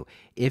value.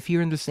 If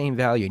you're in the same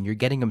value and you're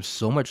getting him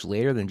so much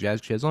later than Jazz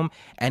Chisholm,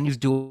 and he's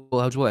dual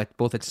eligible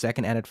both at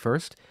second and at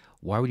first,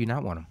 why would you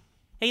not want him?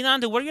 Hey,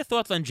 Nando, what are your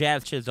thoughts on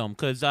Jazz Chisholm?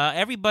 Because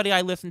everybody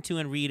I listen to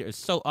and read is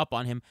so up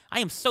on him. I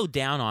am so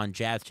down on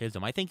Jazz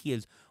Chisholm. I think he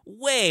is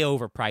way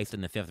overpriced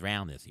in the 5th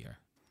round this year.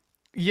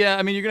 Yeah,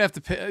 I mean, you're going to have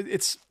to pay.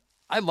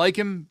 I like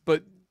him,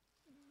 but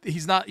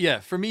he's not.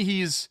 Yeah, for me,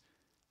 he's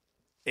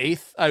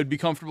 8th. I would be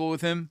comfortable with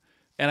him.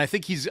 And I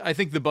think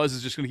the buzz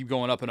is just going to keep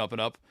going up and up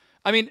and up.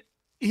 I mean,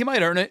 he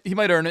might earn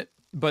it.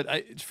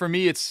 But for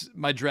me, it's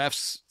my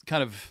drafts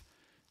kind of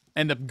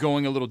end up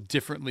going a little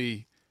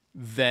differently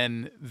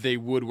than they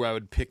would where I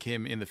would pick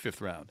him in the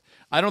 5th round.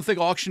 I don't think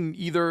auction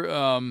either.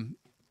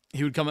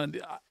 He would come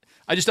in.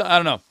 I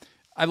don't know.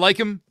 I like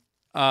him.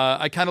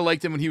 I kind of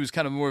liked him when he was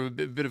kind of more of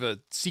a bit of a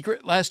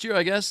secret last year,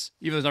 I guess.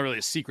 Even though it's not really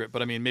a secret,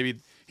 but I mean,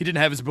 maybe he didn't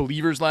have his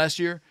believers last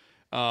year.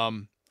 I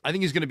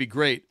think he's going to be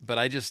great, but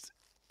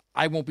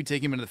I won't be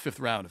taking him into the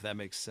 5th round, if that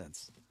makes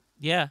sense.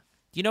 Yeah.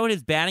 Do you know what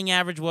his batting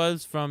average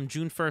was from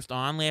June 1st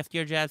on last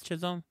year, Jazz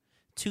Chisholm?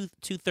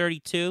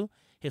 232.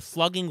 His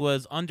slugging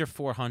was under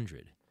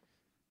 400.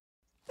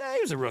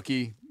 He was a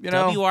rookie,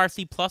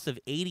 WRC plus of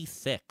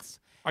 86.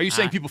 Are you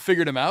saying people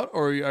figured him out,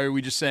 or are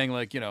we just saying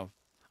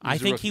I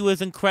think he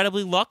was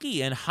incredibly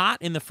lucky and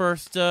hot in the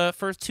first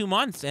 2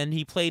 months, and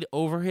he played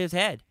over his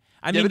head.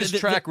 I mean, but his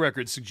track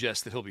record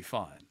suggests that he'll be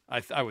fine.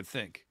 I would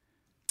think.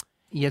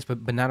 Yes,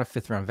 but not a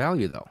 5th round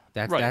value though.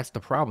 That's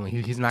the problem.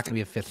 He's not going to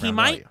be a 5th round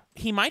value.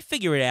 He might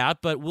figure it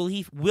out, but will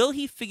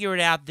he figure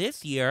it out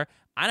this year?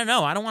 I don't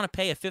know. I don't want to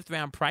pay a 5th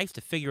round price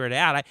to figure it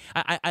out.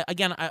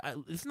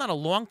 This is not a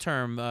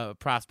long-term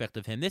prospect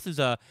of him. This is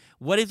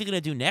what is he going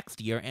to do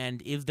next year,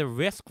 and is the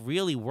risk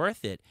really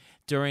worth it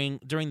during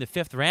the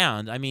 5th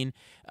round? I mean,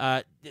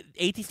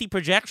 ATC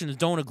projections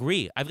don't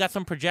agree. I've got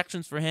some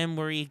projections for him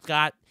where he's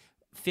got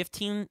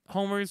 15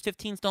 homers,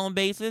 15 stolen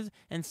bases,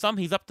 and some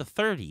he's up to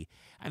 30.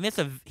 I mean,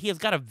 he has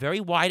got a very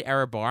wide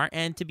error bar,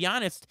 and to be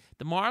honest,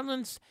 the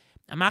Marlins,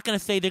 I'm not going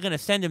to say they're going to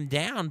send him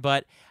down,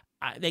 but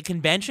they can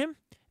bench him.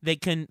 They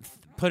can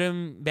put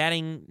him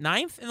batting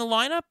 9th in the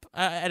lineup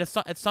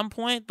at some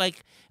point.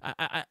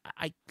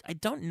 I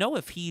don't know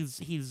if he's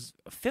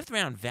 5th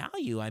round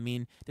value. I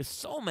mean, there's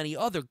so many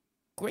other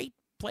great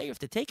players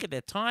to take at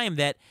that time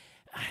that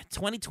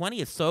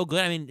 2020 is so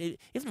good. I mean,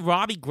 isn't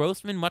Robbie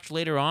Grossman much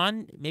later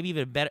on maybe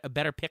even a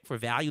better pick for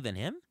value than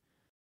him?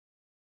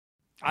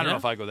 I don't know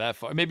if I go that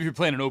far. Maybe if you're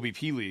playing in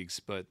OBP leagues,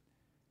 but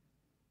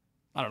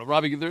I don't know.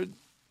 Robbie,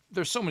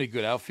 there's so many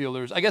good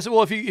outfielders. I guess,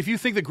 well, if you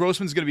think that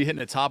Grossman's going to be hitting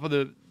the top of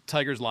the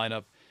Tigers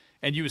lineup,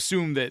 and you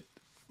assume that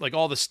like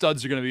all the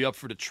studs are going to be up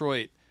for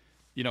Detroit,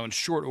 in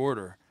short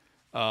order.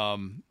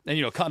 And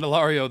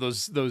Candelario,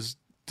 those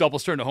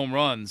doubles turn to home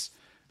runs.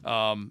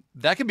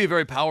 That can be a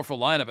very powerful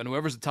lineup, and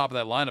whoever's at the top of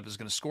that lineup is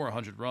going to score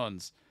 100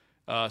 runs.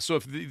 So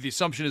if the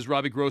assumption is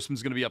Robbie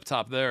Grossman's going to be up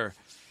top there,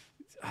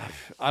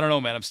 I don't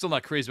know, man. I'm still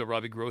not crazy about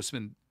Robbie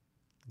Grossman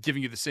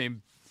giving you the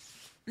same.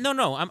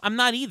 No, I'm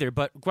not either,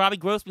 but Robbie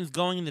Grossman's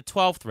going in the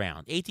 12th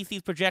round.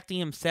 ATC's projecting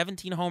him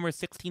 17 homers,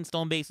 16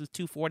 stolen bases,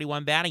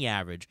 241 batting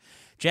average.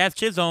 Jazz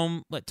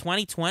Chisholm,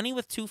 2020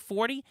 with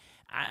 240?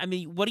 I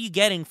mean, what are you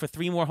getting for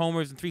 3 more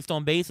homers and 3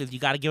 stolen bases? You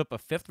got to give up a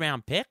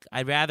 5th-round pick?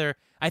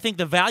 I think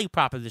the value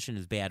proposition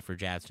is bad for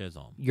Jazz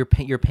Chisholm. You're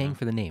paying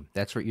for the name.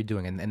 That's what you're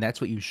doing, and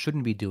that's what you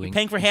shouldn't be doing. You're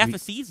paying for half a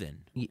season.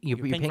 You're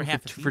paying for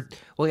half a season.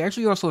 Well,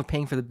 actually, you're also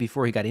paying for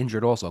before he got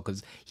injured also,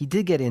 because he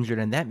did get injured,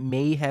 and that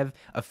may have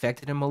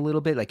affected him a little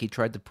bit, like he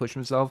tried to push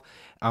himself.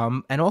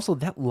 And also,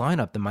 that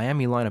lineup, the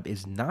Miami lineup,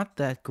 is not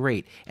that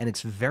great, and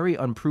it's very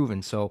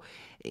unproven. So,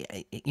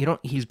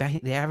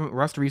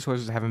 roster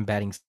resources have him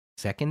batting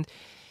second.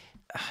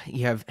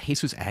 You have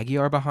Jesus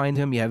Aguilar behind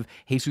him. You have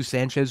Jesus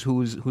Sanchez,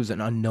 who's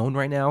an unknown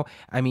right now.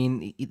 I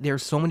mean,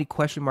 there's so many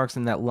question marks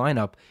in that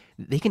lineup.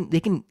 They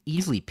can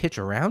easily pitch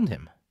around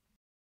him.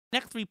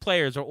 Next 3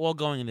 players are all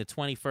going in the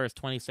 21st,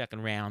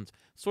 22nd rounds.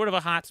 Sort of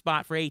a hot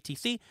spot for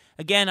ATC.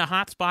 Again, a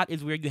hot spot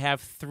is where you have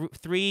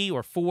 3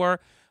 or 4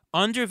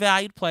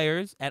 undervalued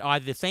players at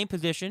either the same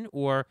position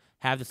or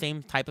have the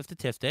same type of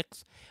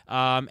statistics,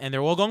 and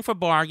they're all going for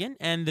bargain.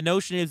 And the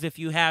notion is if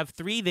you have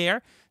 3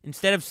 there,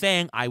 instead of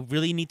saying, I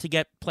really need to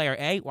get player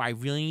A or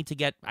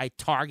I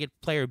target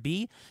player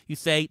B, you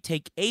say,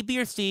 take A, B,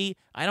 or C.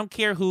 I don't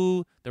care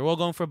who. They're all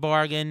going for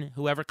bargain.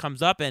 Whoever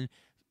comes up, and,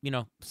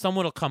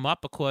 someone will come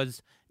up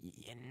because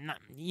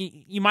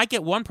you might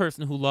get one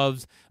person who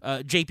loves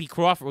J.P.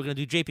 Crawford. We're going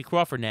to do J.P.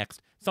 Crawford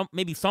next.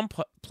 Maybe some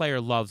player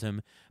loves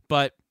him,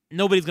 but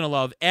nobody's going to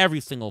love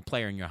every single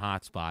player in your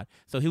hotspot.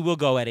 So he will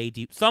go at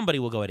somebody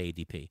will go at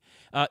ADP.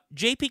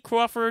 J.P.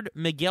 Crawford,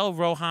 Miguel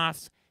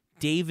Rojas,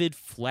 David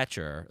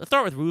Fletcher. Let's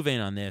start with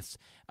Ruven on this.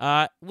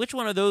 Which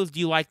one of those do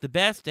you like the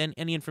best, and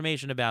any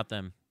information about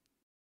them?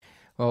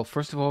 Well,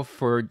 first of all,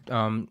 for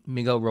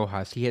Miguel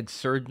Rojas, he had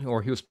surgery,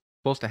 or he was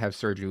supposed to have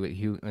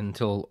surgery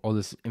until all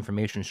this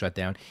information shut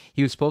down.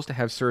 He was supposed to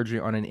have surgery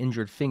on an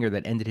injured finger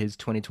that ended his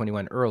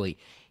 2021 early.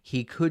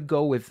 He could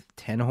go with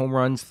 10 home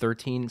runs,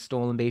 13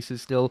 stolen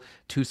bases still,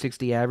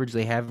 260 average.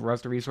 They have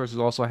roster resources,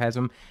 also has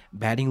him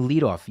batting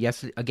leadoff.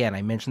 Yes, again,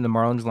 I mentioned the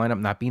Marlins lineup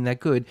not being that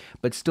good,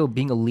 but still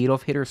being a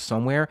leadoff hitter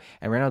somewhere.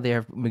 And right now they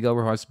have Miguel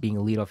Rojas being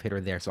a leadoff hitter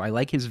there. So I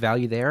like his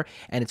value there,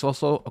 and it's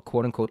also a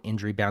quote-unquote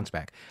injury bounce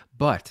back.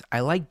 But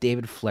I like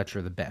David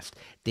Fletcher the best.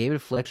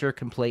 David Fletcher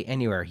can play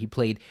anywhere. He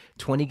played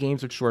 20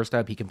 games at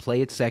shortstop. He can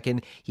play at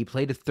second. He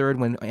played at third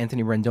when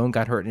Anthony Rendon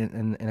got hurt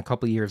in a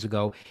couple of years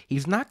ago.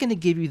 He's not going to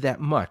give you that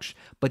much,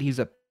 but he's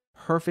a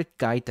perfect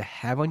guy to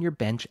have on your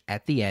bench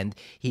at the end.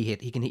 He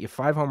can hit you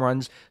 5 home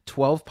runs,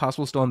 12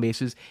 possible stolen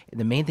bases, and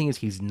the main thing is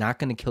he's not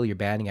going to kill your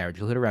batting average.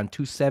 He'll hit around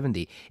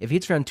 270. If he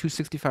hits around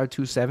 265,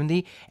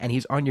 270, and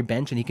he's on your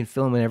bench and he can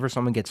fill in whenever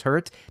someone gets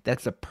hurt,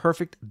 that's the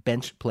perfect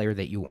bench player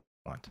that you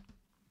want.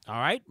 All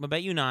right. What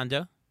about you,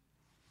 Nando?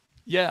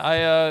 Yeah,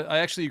 I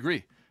actually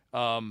agree.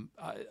 I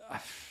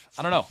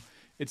don't know.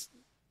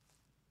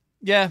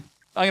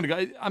 I'm gonna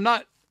go.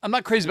 I'm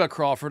not crazy about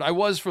Crawford. I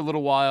was for a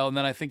little while, and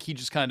then I think he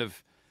just kind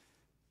of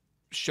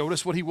showed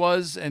us what he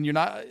was. And he's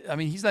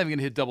not even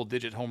gonna hit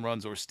double-digit home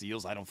runs or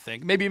steals. I don't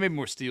think. Maybe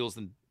more steals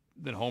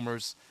than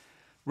homers.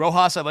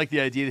 Rojas, I like the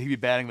idea that he'd be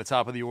batting the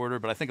top of the order,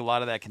 but I think a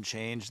lot of that can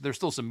change. There's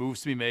still some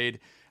moves to be made.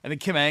 I think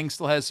Kim Ang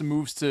still has some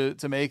moves to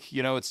make.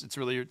 It's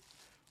really,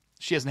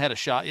 she hasn't had a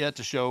shot yet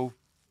to show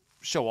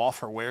off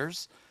her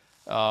wares.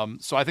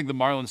 So I think the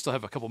Marlins still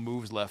have a couple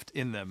moves left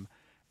in them.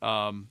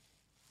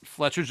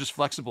 Fletcher's just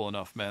flexible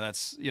enough, man.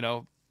 That's,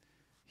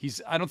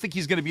 I don't think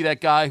he's going to be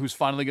that guy who's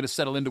finally going to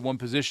settle into one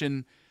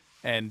position.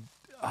 And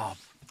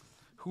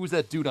who was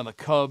that dude on the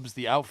Cubs,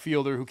 the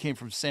outfielder who came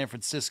from San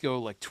Francisco,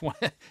 like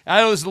 20,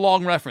 I know this is a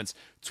long reference,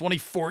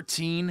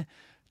 2014,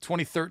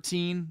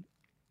 2013.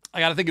 I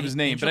got to think of his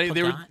name. But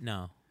they were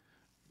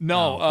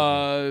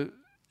No,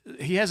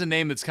 he has a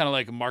name that's kind of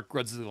like Mark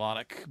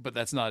Grudzielanek, but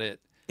that's not it.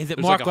 Is it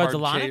Mark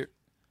Grudzielanek?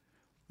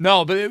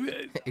 No, but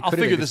I'll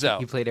figure this out.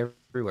 He played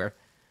everywhere.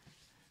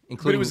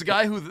 But it was a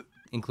guy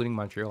including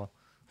Montreal.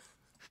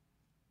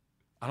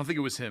 I don't think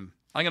it was him.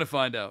 I'm going to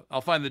find out.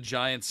 I'll find the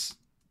Giants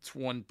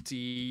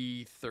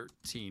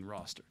 2013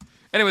 roster.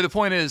 Anyway, the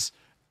point is,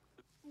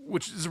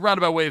 which is a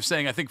roundabout way of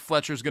saying I think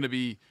Fletcher's going to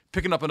be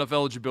picking up enough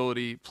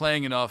eligibility,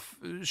 playing enough,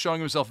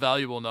 showing himself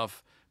valuable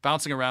enough,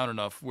 bouncing around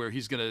enough where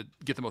he's going to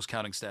get the most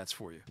counting stats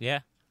for you.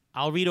 Yeah.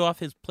 I'll read off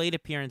his plate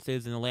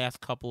appearances in the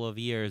last couple of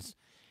years.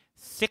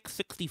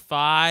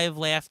 665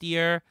 last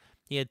year.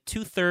 He had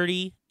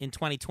 230 in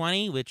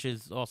 2020, which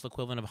is also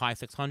equivalent of high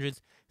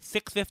 600s.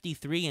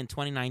 653 in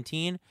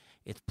 2019.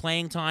 It's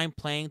playing time.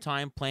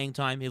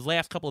 His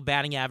last couple of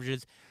batting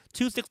averages,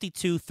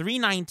 262,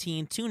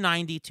 319,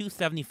 290,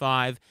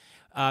 275.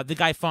 The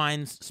guy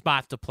finds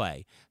spots to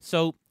play.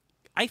 So,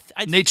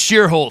 Nate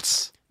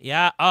Scheerholtz.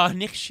 Yeah.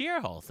 Nick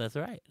Shearholz. That's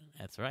right.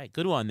 That's right.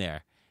 Good one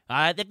there.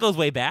 That goes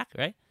way back,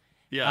 right?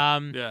 Yeah.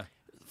 Yeah.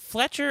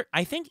 Fletcher,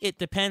 I think it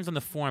depends on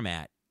the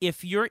format.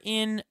 If you're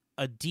in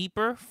a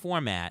deeper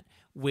format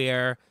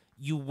where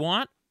you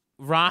want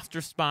roster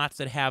spots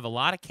that have a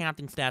lot of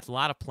counting stats, a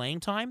lot of playing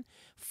time,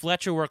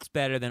 Fletcher works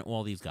better than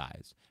all these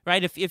guys,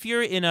 right? If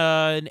you're in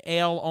an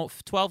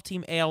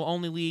 12-team AL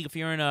only league, if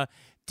you're in a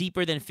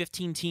deeper than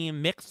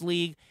 15-team mixed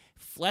league,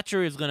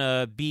 Fletcher is going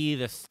to be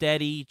the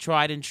steady,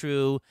 tried and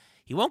true.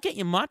 He won't get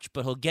you much,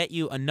 but he'll get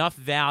you enough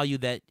value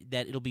that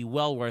it'll be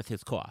well worth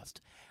his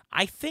cost.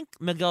 I think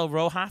Miguel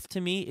Rojas,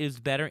 to me, is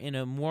better in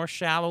a more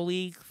shallow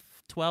league,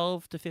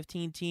 12 to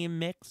 15 team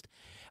mixed.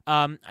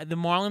 The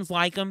Marlins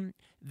like him.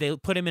 They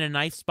put him in a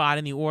nice spot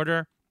in the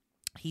order.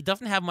 He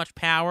doesn't have much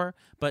power,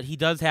 but he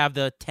does have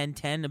the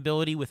 10-10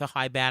 ability with a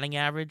high batting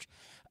average.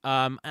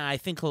 And I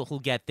think he'll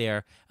get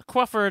there.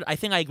 Crawford, I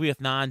think I agree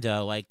with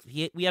Nando. Like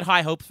we had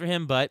high hopes for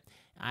him, but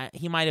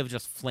he might have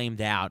just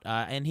flamed out.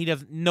 And he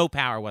does no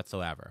power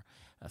whatsoever.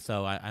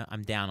 So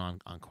I'm down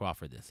on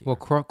Crawford this year.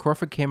 Well,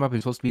 Crawford came up. He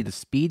was supposed to be the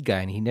speed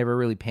guy, and he never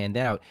really panned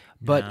out.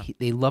 But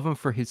they love him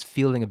for his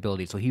fielding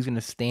ability, so he's going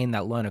to stay in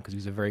that lineup because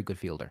he's a very good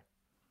fielder.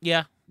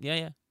 Yeah.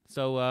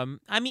 So,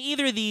 I mean,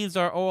 either of these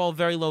are all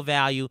very low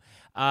value.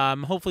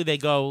 Hopefully they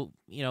go,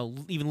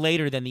 even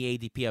later than the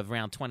ADP of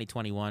round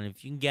 2021.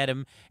 If you can get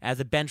him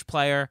as a bench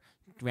player,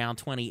 round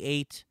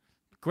 28,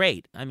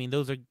 great. I mean,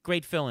 those are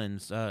great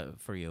fill-ins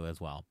for you as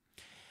well.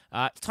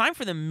 It's time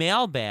for the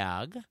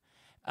mailbag.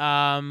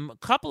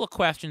 Couple of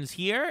questions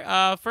here.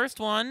 First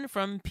one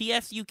from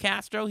PSU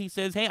Castro. He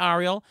says, "Hey,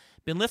 Ariel,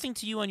 been listening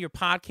to you on your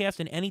podcast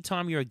and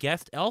anytime you're a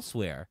guest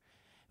elsewhere.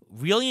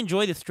 Really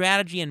enjoy the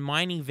strategy and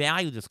mining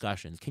value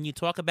discussions. Can you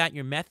talk about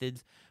your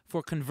methods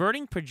for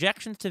converting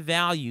projections to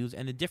values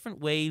and the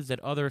different ways that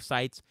other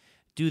sites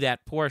do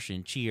that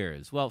portion?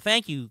 Cheers." Well,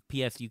 thank you,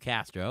 PSU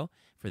Castro,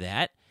 for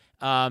that.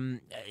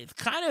 It's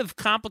kind of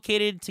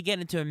complicated to get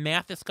into a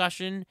math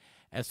discussion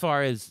as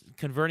far as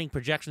converting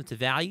projections to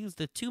values.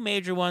 The two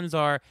major ones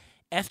are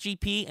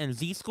SGP and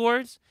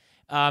Z-scores.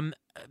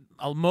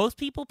 Most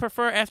people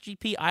prefer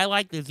SGP. I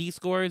like the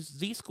Z-scores.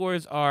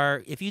 Z-scores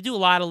are, if you do a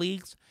lot of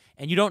leagues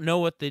and you don't know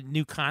what the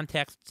new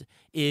context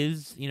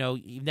is,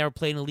 you've never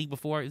played in a league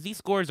before,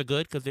 Z-scores are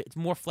good because it's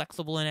more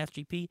flexible than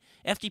SGP.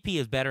 SGP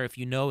is better if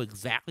you know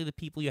exactly the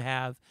people you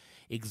have,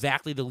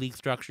 exactly the league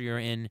structure you're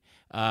in,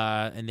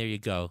 and there you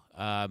go.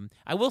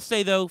 I will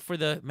say, though, for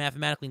the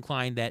mathematically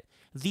inclined, that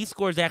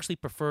Z-scores actually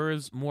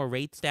prefers more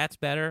rate stats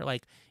better.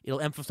 Like, it'll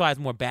emphasize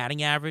more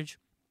batting average,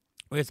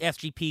 whereas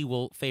SGP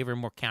will favor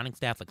more counting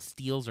stats like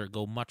steals or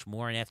go much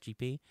more in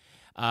SGP.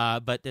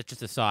 But that's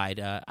just a side.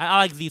 I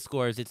like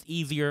Z-scores. It's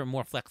easier,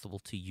 more flexible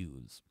to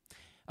use.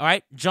 All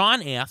right,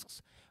 John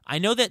asks, "I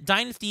know that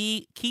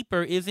Dynasty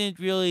Keeper isn't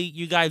really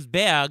you guys'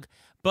 bag,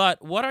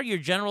 but what are your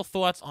general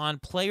thoughts on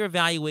player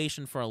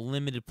valuation for a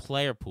limited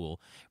player pool?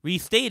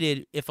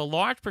 Restated, if a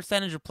large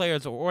percentage of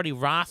players are already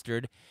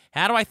rostered,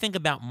 how do I think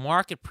about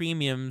market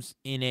premiums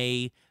in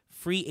a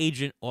free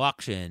agent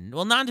auction?"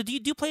 Well, Nando, do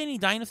you play any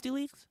Dynasty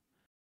leagues?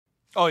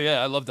 Oh,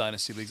 yeah, I love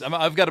Dynasty leagues.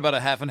 I've got about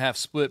a half and half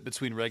split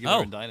between regular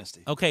and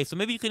Dynasty. Okay, so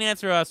maybe you can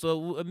answer us.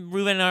 Well,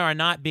 Ruben and I are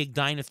not big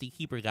Dynasty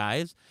Keeper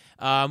guys.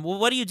 Well,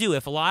 what do you do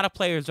if a lot of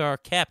players are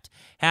kept?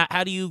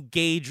 How do you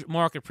gauge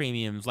market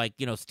premiums? Like,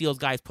 steals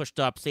guys pushed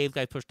up, saves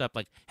guys pushed up.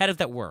 Like, how does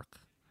that work?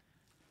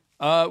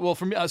 Well,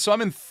 for me, so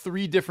I'm in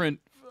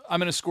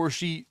I'm in a score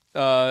sheet,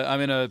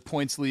 I'm in a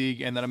points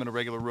league, and then I'm in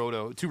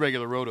a two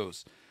regular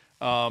rotos.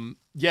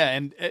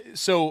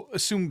 So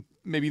assume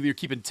maybe you're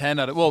keeping 10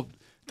 out of,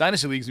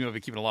 Dynasty leagues, you'll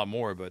be keeping a lot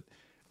more, but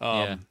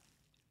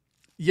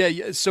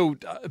So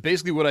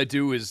basically, what I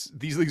do is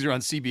these leagues are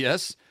on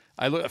CBS.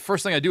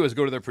 First thing I do is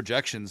go to their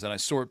projections and I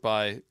sort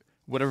by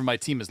whatever my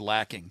team is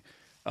lacking.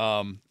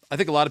 I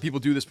think a lot of people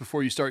do this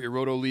before you start your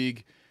roto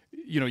league.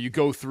 You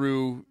go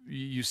through,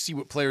 you see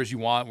what players you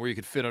want, where you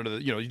could fit under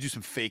the. You do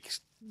some fake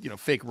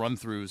run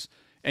throughs,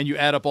 and you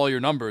add up all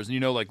your numbers,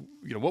 and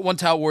what won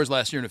Tout Wars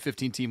last year in a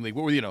 15-team league.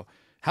 What were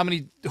how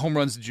many home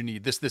runs did you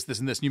need? This, and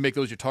this, and you make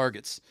those your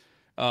targets.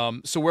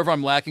 So wherever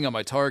I'm lacking on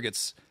my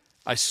targets,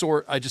 I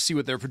just see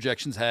what their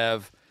projections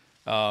have.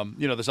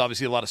 There's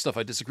obviously a lot of stuff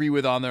I disagree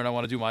with on there and I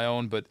want to do my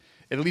own, but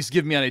it at least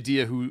give me an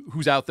idea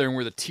who's out there and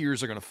where the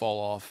tiers are going to fall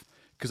off.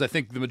 Because I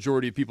think the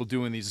majority of people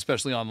doing these,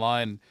 especially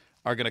online,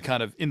 are going to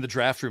kind of, in the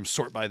draft room,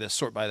 sort by this,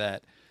 sort by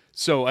that.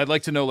 So I'd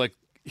like to know,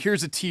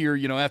 here's a tier,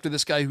 after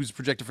this guy who's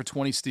projected for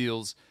 20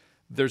 steals,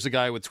 there's a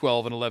guy with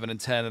 12 and 11 and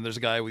 10, and there's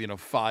a guy with,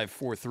 5,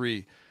 4,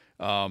 3.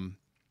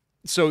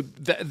 So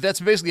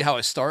that's basically how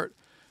I start.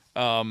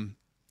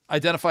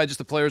 Identify just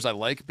the players I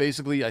like.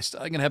 Basically, I'm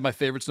going to have my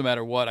favorites no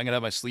matter what. I'm going to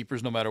have my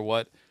sleepers no matter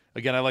what.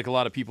 Again, I like a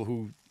lot of people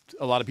who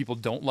a lot of people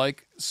don't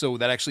like, so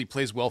that actually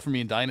plays well for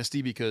me in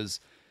Dynasty because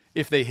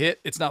if they hit,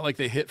 it's not like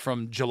they hit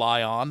from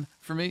July on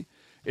for me.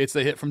 It's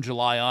they hit from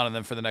July on and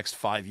then for the next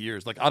 5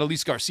 years. Like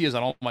Adolis Garcia's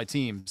on all my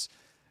teams.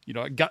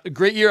 I got a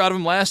great year out of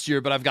him last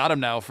year, but I've got him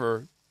now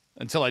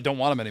until I don't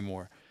want him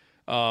anymore.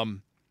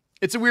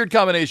 It's a weird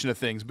combination of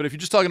things, but if you're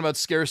just talking about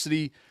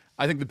scarcity,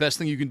 I think the best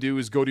thing you can do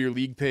is go to your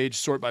league page,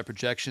 sort by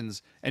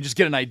projections, and just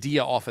get an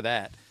idea off of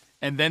that,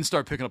 and then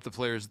start picking up the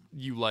players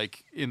you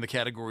like in the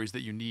categories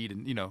that you need,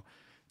 and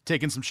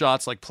taking some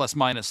shots like plus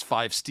minus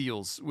 5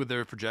 steals with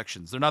their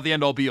projections. They're not the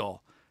end all be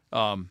all,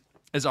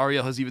 as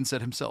Ariel has even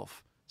said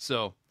himself.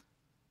 So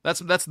that's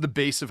the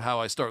base of how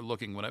I start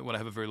looking when I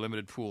have a very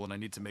limited pool and I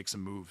need to make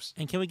some moves.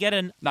 And can we get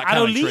an Not auto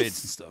counting lease?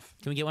 trades and stuff.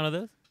 Can we get one of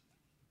those?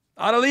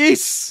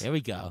 Annalise! There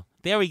we go.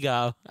 There we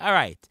go. All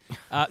right.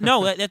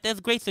 No, that's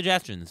great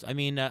suggestions. I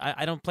mean,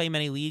 I don't play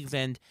many leagues,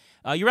 and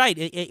you're right.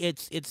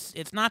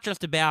 It's not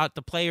just about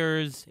the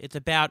players. It's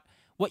about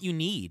what you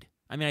need.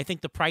 I mean, I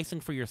think the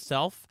pricing for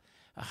yourself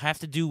has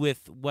to do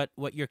with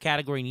what your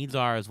category needs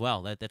are as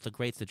well. That's a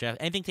great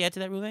suggestion. Anything to add to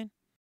that, Ruben?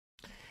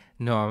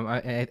 No,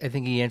 I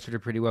think he answered it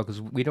pretty well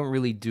because we don't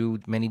really do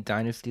many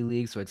dynasty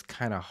leagues, so it's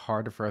kind of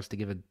harder for us to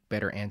give a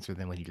better answer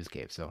than what he just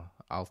gave. So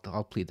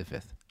I'll plead the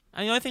fifth. I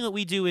mean, the only thing that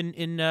we do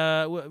in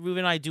Ruben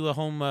and I do a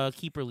home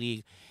keeper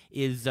league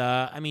is,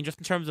 I mean, just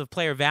in terms of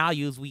player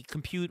values, we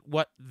compute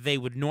what they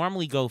would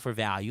normally go for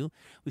value.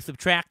 We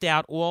subtract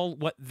out all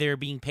what they're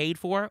being paid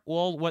for,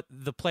 all what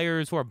the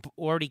players who are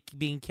already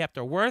being kept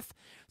are worth,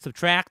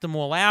 subtract them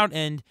all out,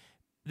 and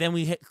then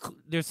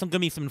there's going to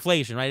be some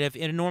inflation, right? If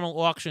in a normal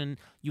auction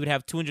you would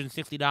have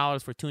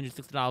 $260 for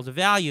 $260 of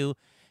value,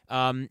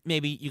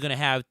 maybe you're going to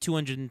have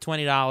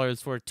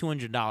 $220 for a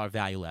 $200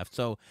 value left.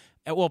 So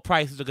all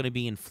prices are going to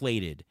be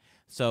inflated.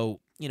 So,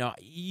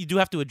 you do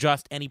have to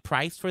adjust any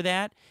price for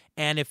that.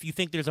 And if you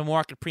think there's a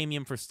market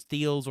premium for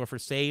steals or for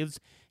saves,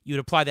 you'd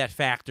apply that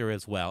factor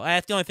as well.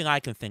 That's the only thing I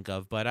can think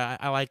of, but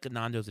I like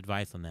Nando's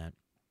advice on that.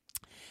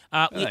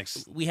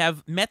 Thanks. We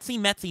have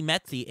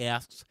Metzi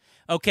asks,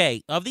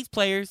 okay, of these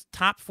players,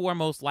 top 4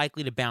 most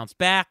likely to bounce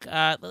back.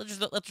 Let's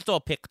just all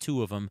pick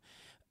 2 of them.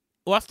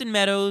 Austin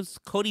Meadows,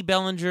 Cody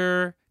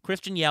Bellinger,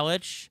 Christian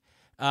Yelich,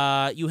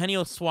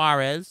 Eugenio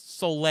Suarez,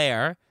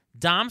 Soler,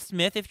 Dom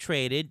Smith if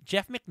traded,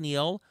 Jeff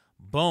McNeil,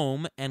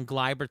 Bohm, and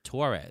Gleyber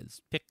Torres.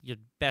 Pick your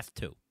best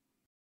 2.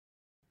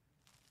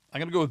 I'm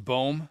going to go with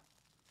Bohm.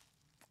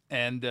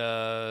 And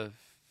I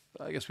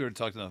guess we already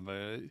talked enough about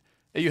it.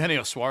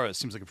 Eugenio Suarez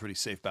seems like a pretty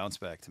safe bounce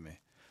back to me.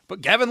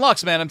 But Gavin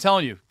Lux, man, I'm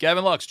telling you.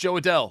 Gavin Lux, Joe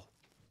Adell.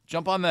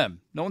 Jump on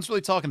them. No one's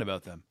really talking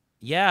about them.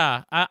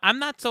 Yeah, I'm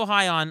not so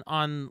high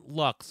on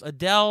Lux.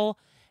 Adell,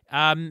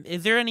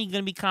 is there any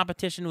going to be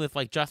competition with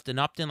like Justin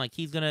Upton? Like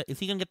is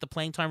he gonna get the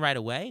playing time right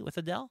away with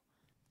Adell?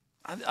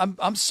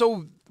 I'm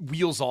so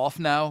wheels off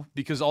now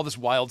because all this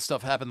wild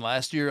stuff happened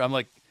last year. I'm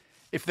like,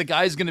 if the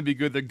guy's going to be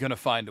good, they're going to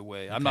find a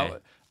way.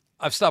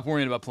 I've stopped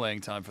worrying about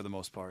playing time for the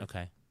most part.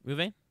 Okay,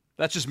 Ruben?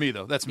 That's just me,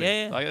 though. That's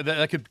me. Yeah.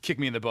 That could kick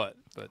me in the butt.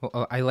 But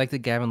Well, I like the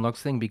Gavin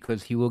Lux thing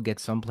because he will get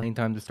some playing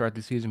time to start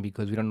the season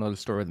because we don't know the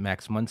story with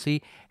Max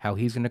Muncy, how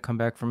he's going to come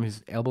back from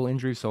his elbow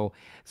injury. So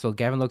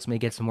Gavin Lux may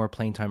get some more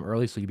playing time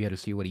early, so you'll be able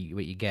to see what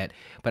you get.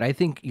 But I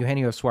think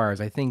Eugenio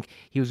Suarez, I think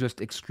he was just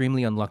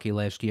extremely unlucky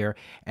last year.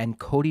 And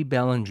Cody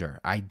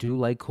Bellinger, I do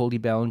like Cody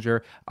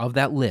Bellinger. Of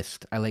that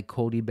list, I like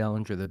Cody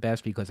Bellinger the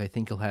best because I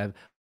think he'll have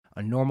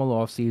a normal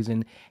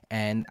offseason,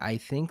 and I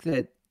think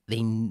that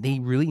they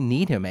really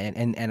need him,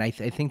 and I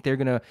think they're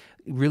gonna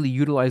really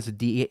utilize the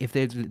DH. If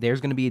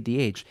there's gonna be a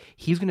DH,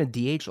 he's gonna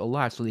DH a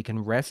lot so they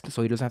can rest,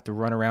 so he doesn't have to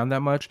run around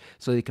that much,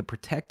 so they can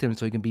protect him,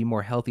 so he can be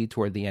more healthy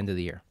toward the end of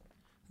the year.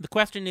 The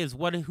question is,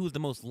 who's the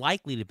most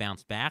likely to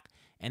bounce back?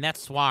 And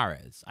that's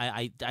Suarez.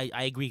 I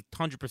agree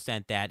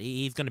 100% that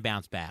he's going to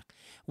bounce back.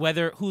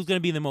 Who's going to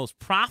be the most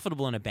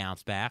profitable in a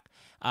bounce back,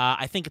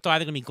 I think it's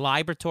either going to be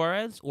Gleyber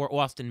Torres or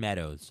Austin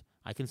Meadows.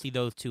 I can see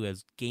those 2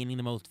 as gaining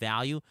the most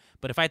value.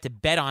 But if I had to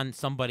bet on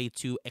somebody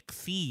to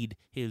exceed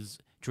his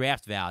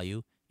draft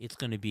value, it's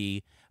going to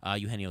be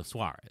Eugenio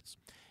Suarez.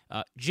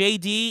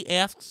 JD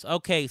asks,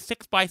 okay,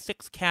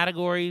 6x6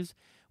 categories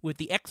with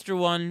the extra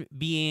one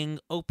being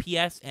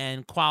OPS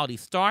and quality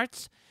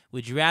starts.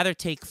 Would you rather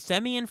take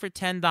Semien for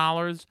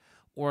 $10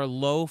 or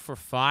Lowe for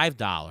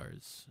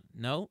 $5?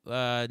 No?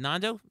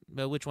 Nando,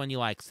 which one you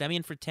like?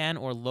 Semien for 10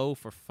 or Lowe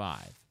for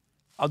 5?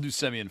 I'll do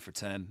Semien for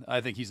 10.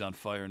 I think he's on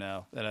fire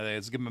now, and I think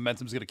it's good.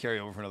 Momentum's going to carry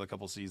over for another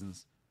couple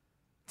seasons.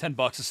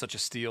 $10 is such a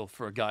steal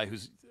for a guy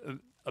who's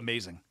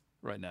amazing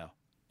right now.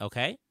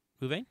 Okay,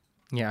 Uwe?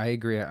 Yeah, I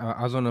agree.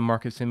 I was on the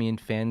Marcus Semien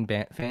fan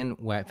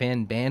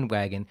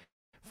bandwagon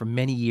for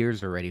many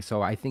years already,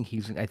 so I think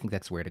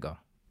that's where to go.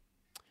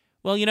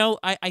 Well,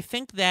 I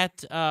think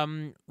that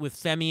with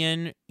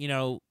Semien,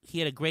 he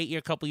had a great year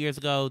a couple years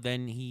ago.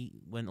 Then he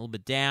went a little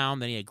bit down.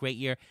 Then he had a great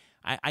year.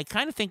 I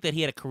kind of think that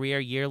he had a career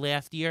year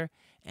last year,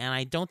 and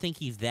I don't think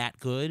he's that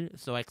good.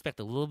 So I expect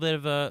a little bit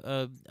of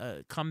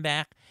a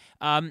comeback.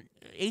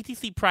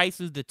 ATC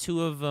prices the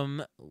 2 of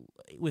them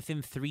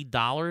within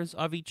 $3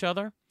 of each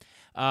other.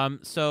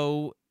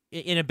 So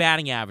in a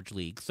batting average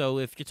league. So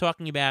if you're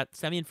talking about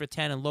Semien for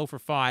 10 and Lowe for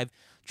 5,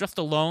 just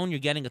alone you're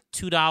getting a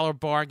 $2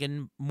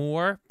 bargain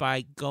more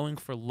by going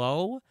for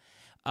Lowe.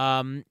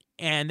 And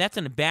that's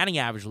in a batting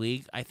average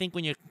league. I think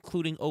when you're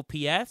including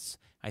OPS,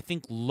 I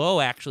think Lowe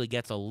actually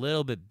gets a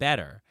little bit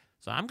better.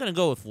 So I'm going to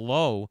go with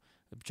Lowe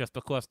just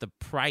because the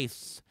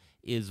price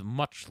is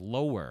much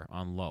lower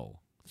on Lowe.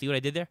 See what I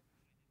did there?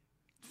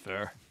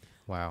 Fair.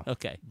 Wow.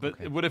 Okay.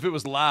 But what if it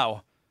was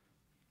Lau?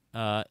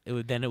 It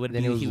would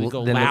he would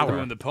go then Lauer.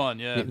 Ruin the pun,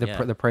 yeah.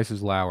 The price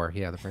is Lauer.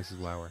 Yeah, the price is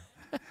Lauer.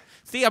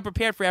 See, I'm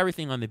prepared for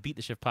everything on the Beat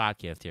the Shift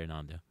podcast here,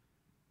 Nando.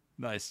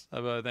 Nice.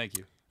 Thank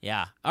you.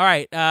 Yeah. All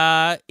right.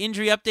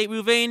 Injury update,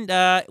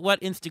 Ruvain.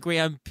 What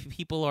Instagram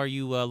people are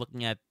you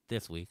looking at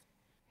this week?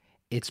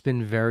 It's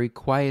been very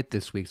quiet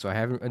this week, so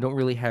I don't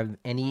really have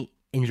any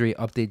injury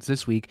updates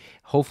this week.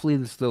 Hopefully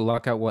the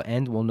lockout will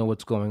end. We'll know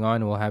what's going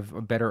on. We'll have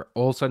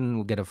all of a sudden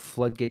we'll get a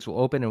floodgates will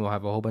open and we'll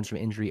have a whole bunch of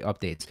injury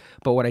updates.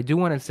 But what I do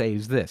want to say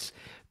is this.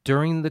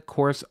 During the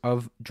course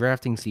of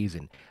drafting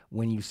season,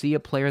 when you see a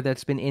player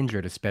that's been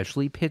injured,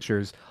 especially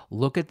pitchers,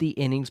 look at the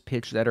innings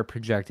pitched that are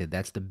projected.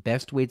 That's the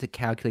best way to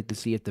calculate to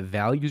see if the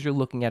values you're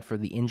looking at for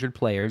the injured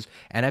players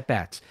and at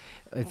bats.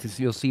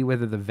 You'll see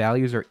whether the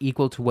values are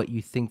equal to what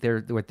you think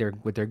what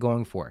they're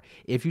going for.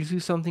 If you see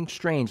something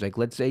strange, like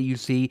let's say you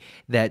see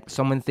that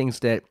someone thinks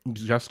that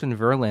Justin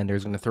Verlander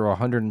is going to throw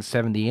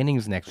 170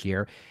 innings next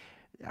year,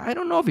 I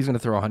don't know if he's going to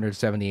throw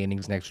 170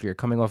 innings next year,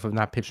 coming off of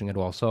not pitching at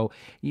all. So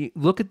you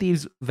look at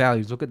these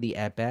values, look at the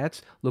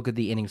at-bats, look at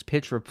the innings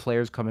pitched for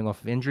players coming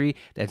off of injury.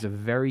 That's a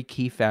very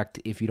key fact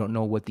if you don't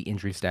know what the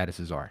injury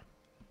statuses are.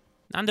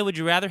 Nando, would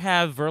you rather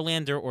have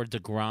Verlander or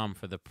DeGrom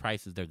for the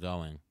prices they're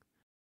going?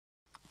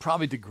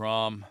 Probably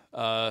DeGrom.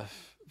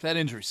 That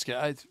injury,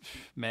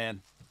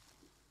 man.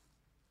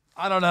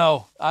 I don't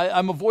know.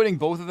 I'm avoiding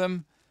both of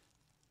them.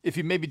 If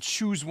you maybe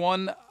choose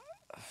one,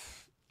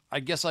 I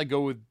guess I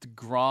go with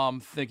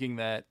DeGrom, thinking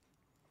that,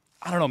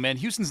 I don't know, man.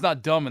 Houston's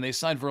not dumb, and they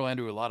signed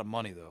Verlander with a lot of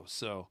money, though.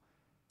 So,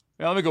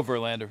 yeah, let me go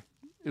Verlander.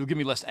 It'll give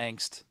me less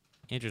angst.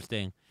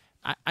 Interesting.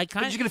 I But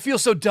kind you're of going to feel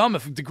so dumb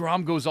if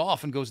DeGrom goes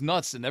off and goes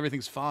nuts and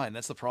everything's fine.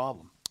 That's the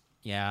problem.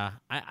 yeah.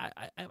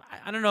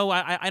 I don't know.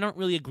 I don't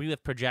really agree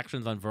with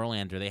projections on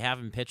Verlander. They have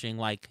him pitching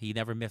like he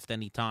never missed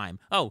any time.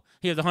 Oh,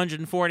 he has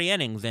 140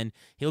 innings, and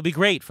he'll be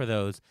great for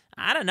those.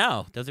 I don't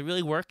know. Does it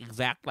really work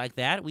exact like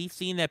that? We've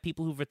seen that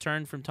people who've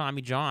returned from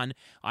Tommy John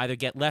either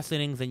get less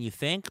innings than you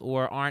think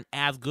or aren't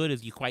as good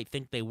as you quite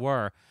think they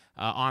were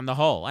on the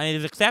whole. I mean,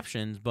 there's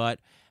exceptions, but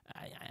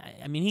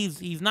I mean,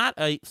 he's not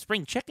a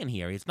spring chicken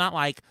here. It's not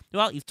like,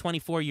 well, he's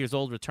 24 years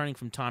old returning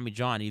from Tommy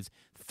John. He's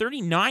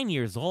 39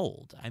 years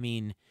old. I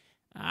mean,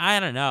 I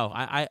don't know.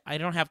 I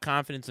don't have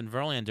confidence in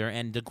Verlander.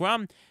 And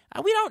DeGrom,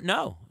 we don't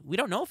know. We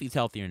don't know if he's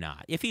healthy or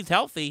not. If he's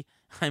healthy,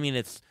 I mean,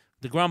 it's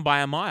DeGrom by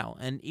a mile.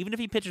 And even if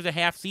he pitches a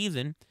half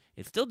season,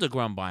 it's still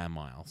DeGrom by a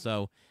mile.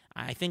 So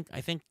I think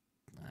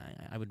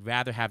I would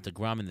rather have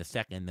DeGrom in the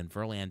second than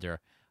Verlander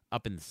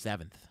up in the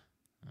seventh.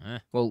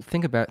 Well,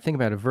 think about it.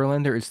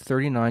 Verlander is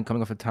 39,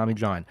 coming off of Tommy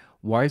John.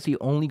 Why is he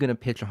only going to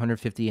pitch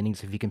 150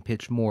 innings if he can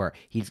pitch more?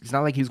 It's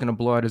not like he's going to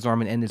blow out his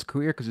arm and end his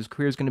career, because his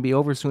career is going to be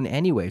over soon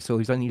anyway. So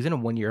he's in a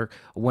 1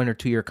 or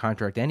 2 year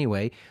contract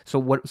anyway. So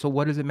what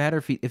does it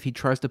matter if he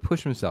tries to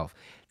push himself?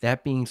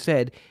 That being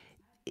said,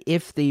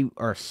 if they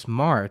are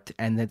smart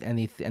and the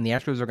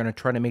Astros are going to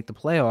try to make the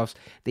playoffs,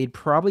 they'd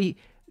probably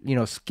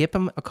skip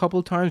him a couple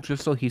of times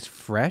just so he's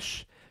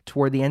fresh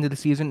toward the end of the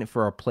season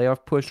for a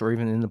playoff push or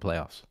even in the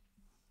playoffs.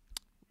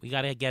 We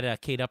got to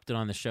get Kate Upton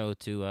on the show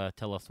to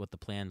tell us what the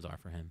plans are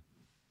for him.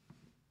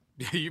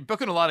 You're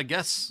booking a lot of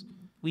guests.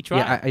 We try.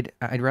 Yeah,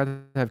 I'd rather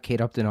have Kate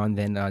Upton on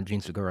than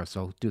Gene Segura,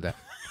 so do that.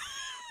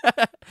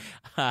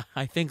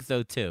 I think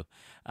so, too.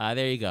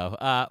 There you go.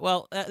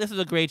 Well, this is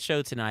a great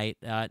show tonight.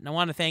 And I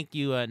want to thank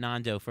you,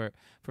 Nando, for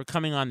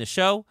coming on the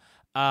show.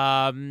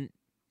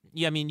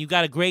 Yeah, I mean, you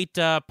got a great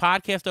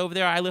podcast over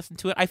there. I listen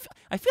to it. I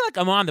feel like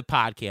I'm on the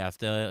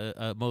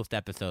podcast most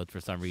episodes for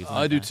some reason.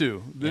 I do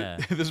too. Yeah.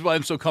 This is why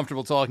I'm so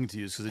comfortable talking to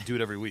you, because I do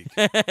it every week.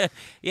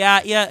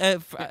 Yeah.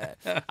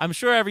 I'm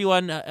sure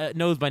everyone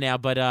knows by now,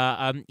 but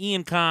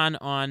Ian Kahn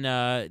on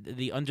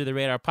the Under the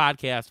Radar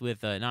podcast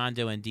with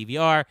Nando and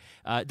DVR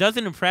does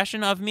an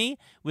impression of me,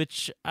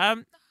 which I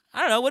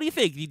don't know. What do you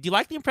think? Do you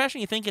like the impression?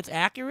 You think it's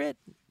accurate?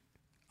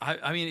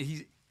 I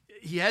mean,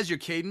 he has your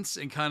cadence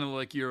and kind of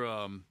like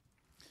your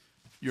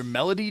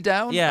melody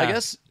down, Yeah. I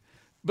guess.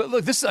 But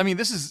look, this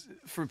is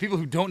for people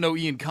who don't know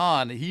Ian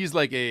Kahn. He's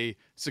like a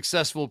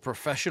successful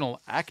professional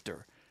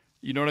actor.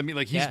 You know what I mean?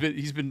 Like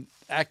he's been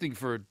acting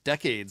for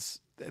decades.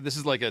 This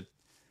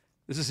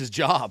is his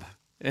job,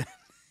 and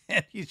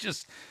he's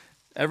just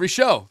every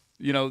show.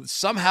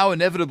 Somehow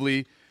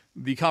inevitably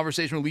the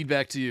conversation will lead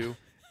back to you,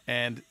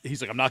 and he's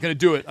like, "I'm not going to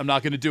do it. I'm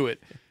not going to do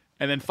it."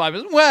 And then 5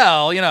 minutes,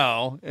 well,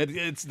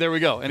 it's there we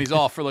go. And he's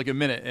off for like a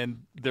minute,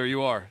 and there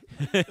you are.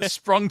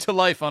 Sprung to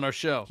life on our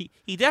show.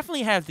 He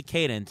definitely has the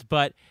cadence,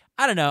 but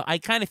I don't know. I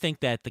kind of think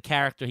that the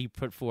character he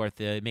put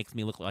forth makes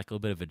me look like a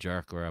bit of a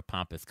jerk or a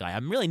pompous guy.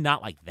 I'm really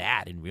not like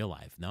that in real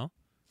life, no?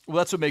 Well,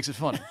 that's what makes it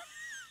funny.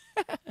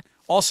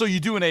 Also, you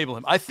do enable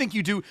him. I think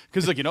you do,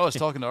 because I was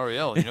talking to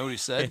Ariel. You know what he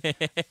said?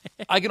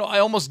 I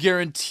almost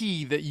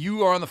guarantee that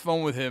you are on the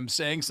phone with him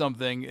saying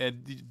something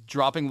and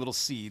dropping little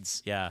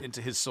seeds into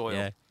his soil.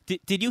 Yeah.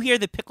 Did you hear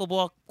the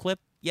pickleball clip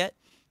yet?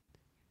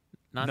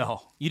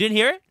 No. You didn't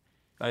hear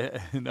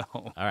it? No.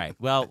 All right.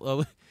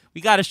 Well,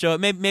 we got to show it.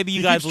 Maybe you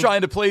He guys keeps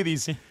trying to play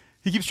these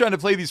He keeps trying to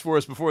play these for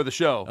us before the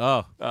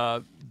show.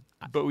 Oh.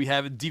 But we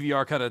have it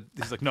DVR kind of.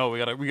 He's like, no, we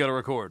gotta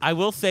record. I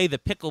will say the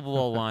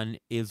pickleball one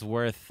is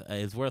worth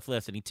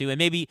listening to, and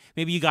maybe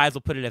you guys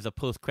will put it as a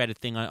post credit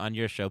thing on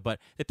your show. But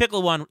the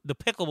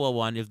pickleball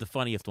one is the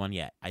funniest one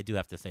yet. I do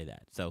have to say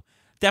that. So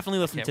definitely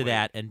listen to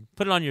that and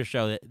put it on your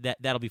show.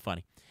 That'll be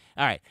funny.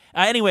 All right.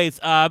 Anyways,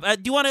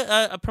 do you want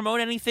to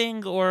promote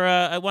anything, or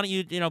why don't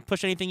you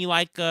push anything you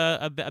like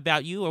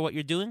about you or what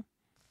you're doing?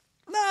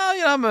 No,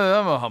 I'm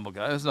a humble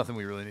guy. There's nothing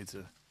we really need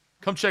to.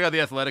 Come check out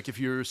The Athletic if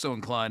you're so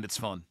inclined. It's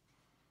fun.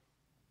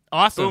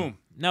 Awesome. Boom.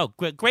 No,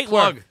 great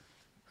Plug.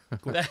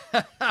 work.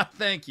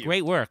 Thank you.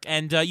 Great work.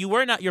 And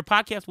your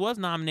podcast was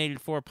nominated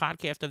for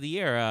Podcast of the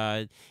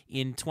Year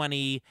in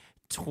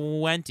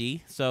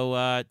 2020.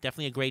 So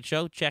definitely a great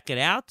show. Check it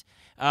out.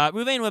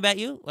 Ruvain, what about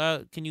you?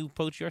 Can you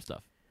post your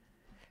stuff?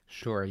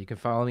 Sure. You can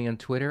follow me on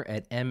Twitter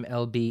at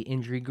MLB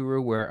Injury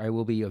Guru, where I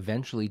will be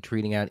eventually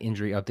tweeting out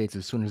injury updates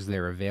as soon as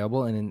they're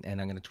available, and I'm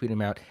going to tweet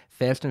them out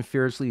fast and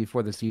furiously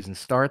before the season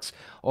starts.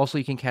 Also,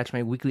 you can catch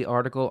my weekly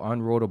article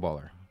on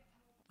Rotoballer.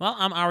 Well,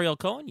 I'm Ariel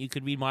Cohen. You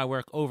could read my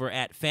work over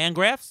at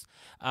Fangraphs,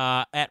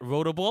 at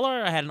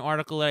Rotoballer. I had an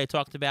article that I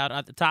talked about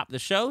at the top of the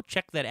show.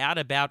 Check that out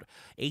about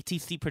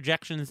ATC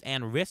projections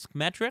and risk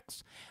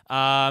metrics.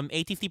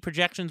 ATC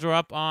projections are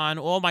up on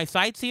all my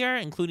sites here,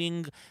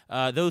 including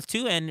those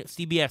two and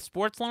CBS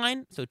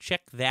Sportsline, so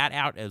check that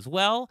out as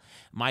well.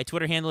 My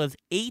Twitter handle is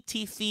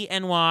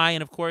ATCNY,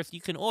 and of course,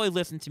 you can always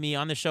listen to me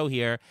on the show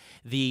here,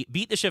 the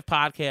Beat the Shift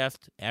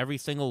podcast, every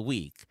single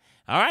week.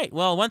 All right.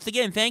 Well, once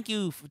again, thank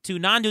you to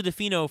Nando the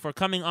Fino for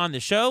coming on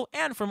the show,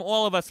 and from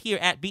all of us here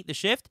at Beat the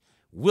Shift.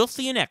 We'll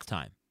see you next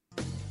time.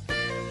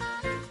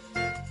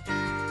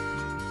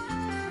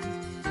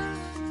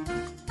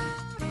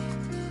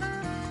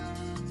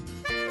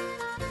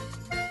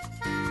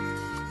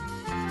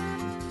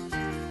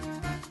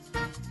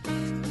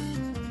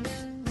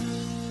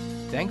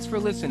 Thanks for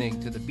listening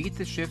to the Beat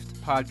the Shift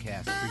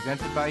podcast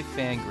presented by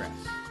Fangraphs.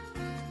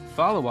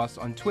 Follow us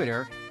on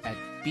Twitter at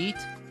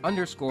beat_shift_pod.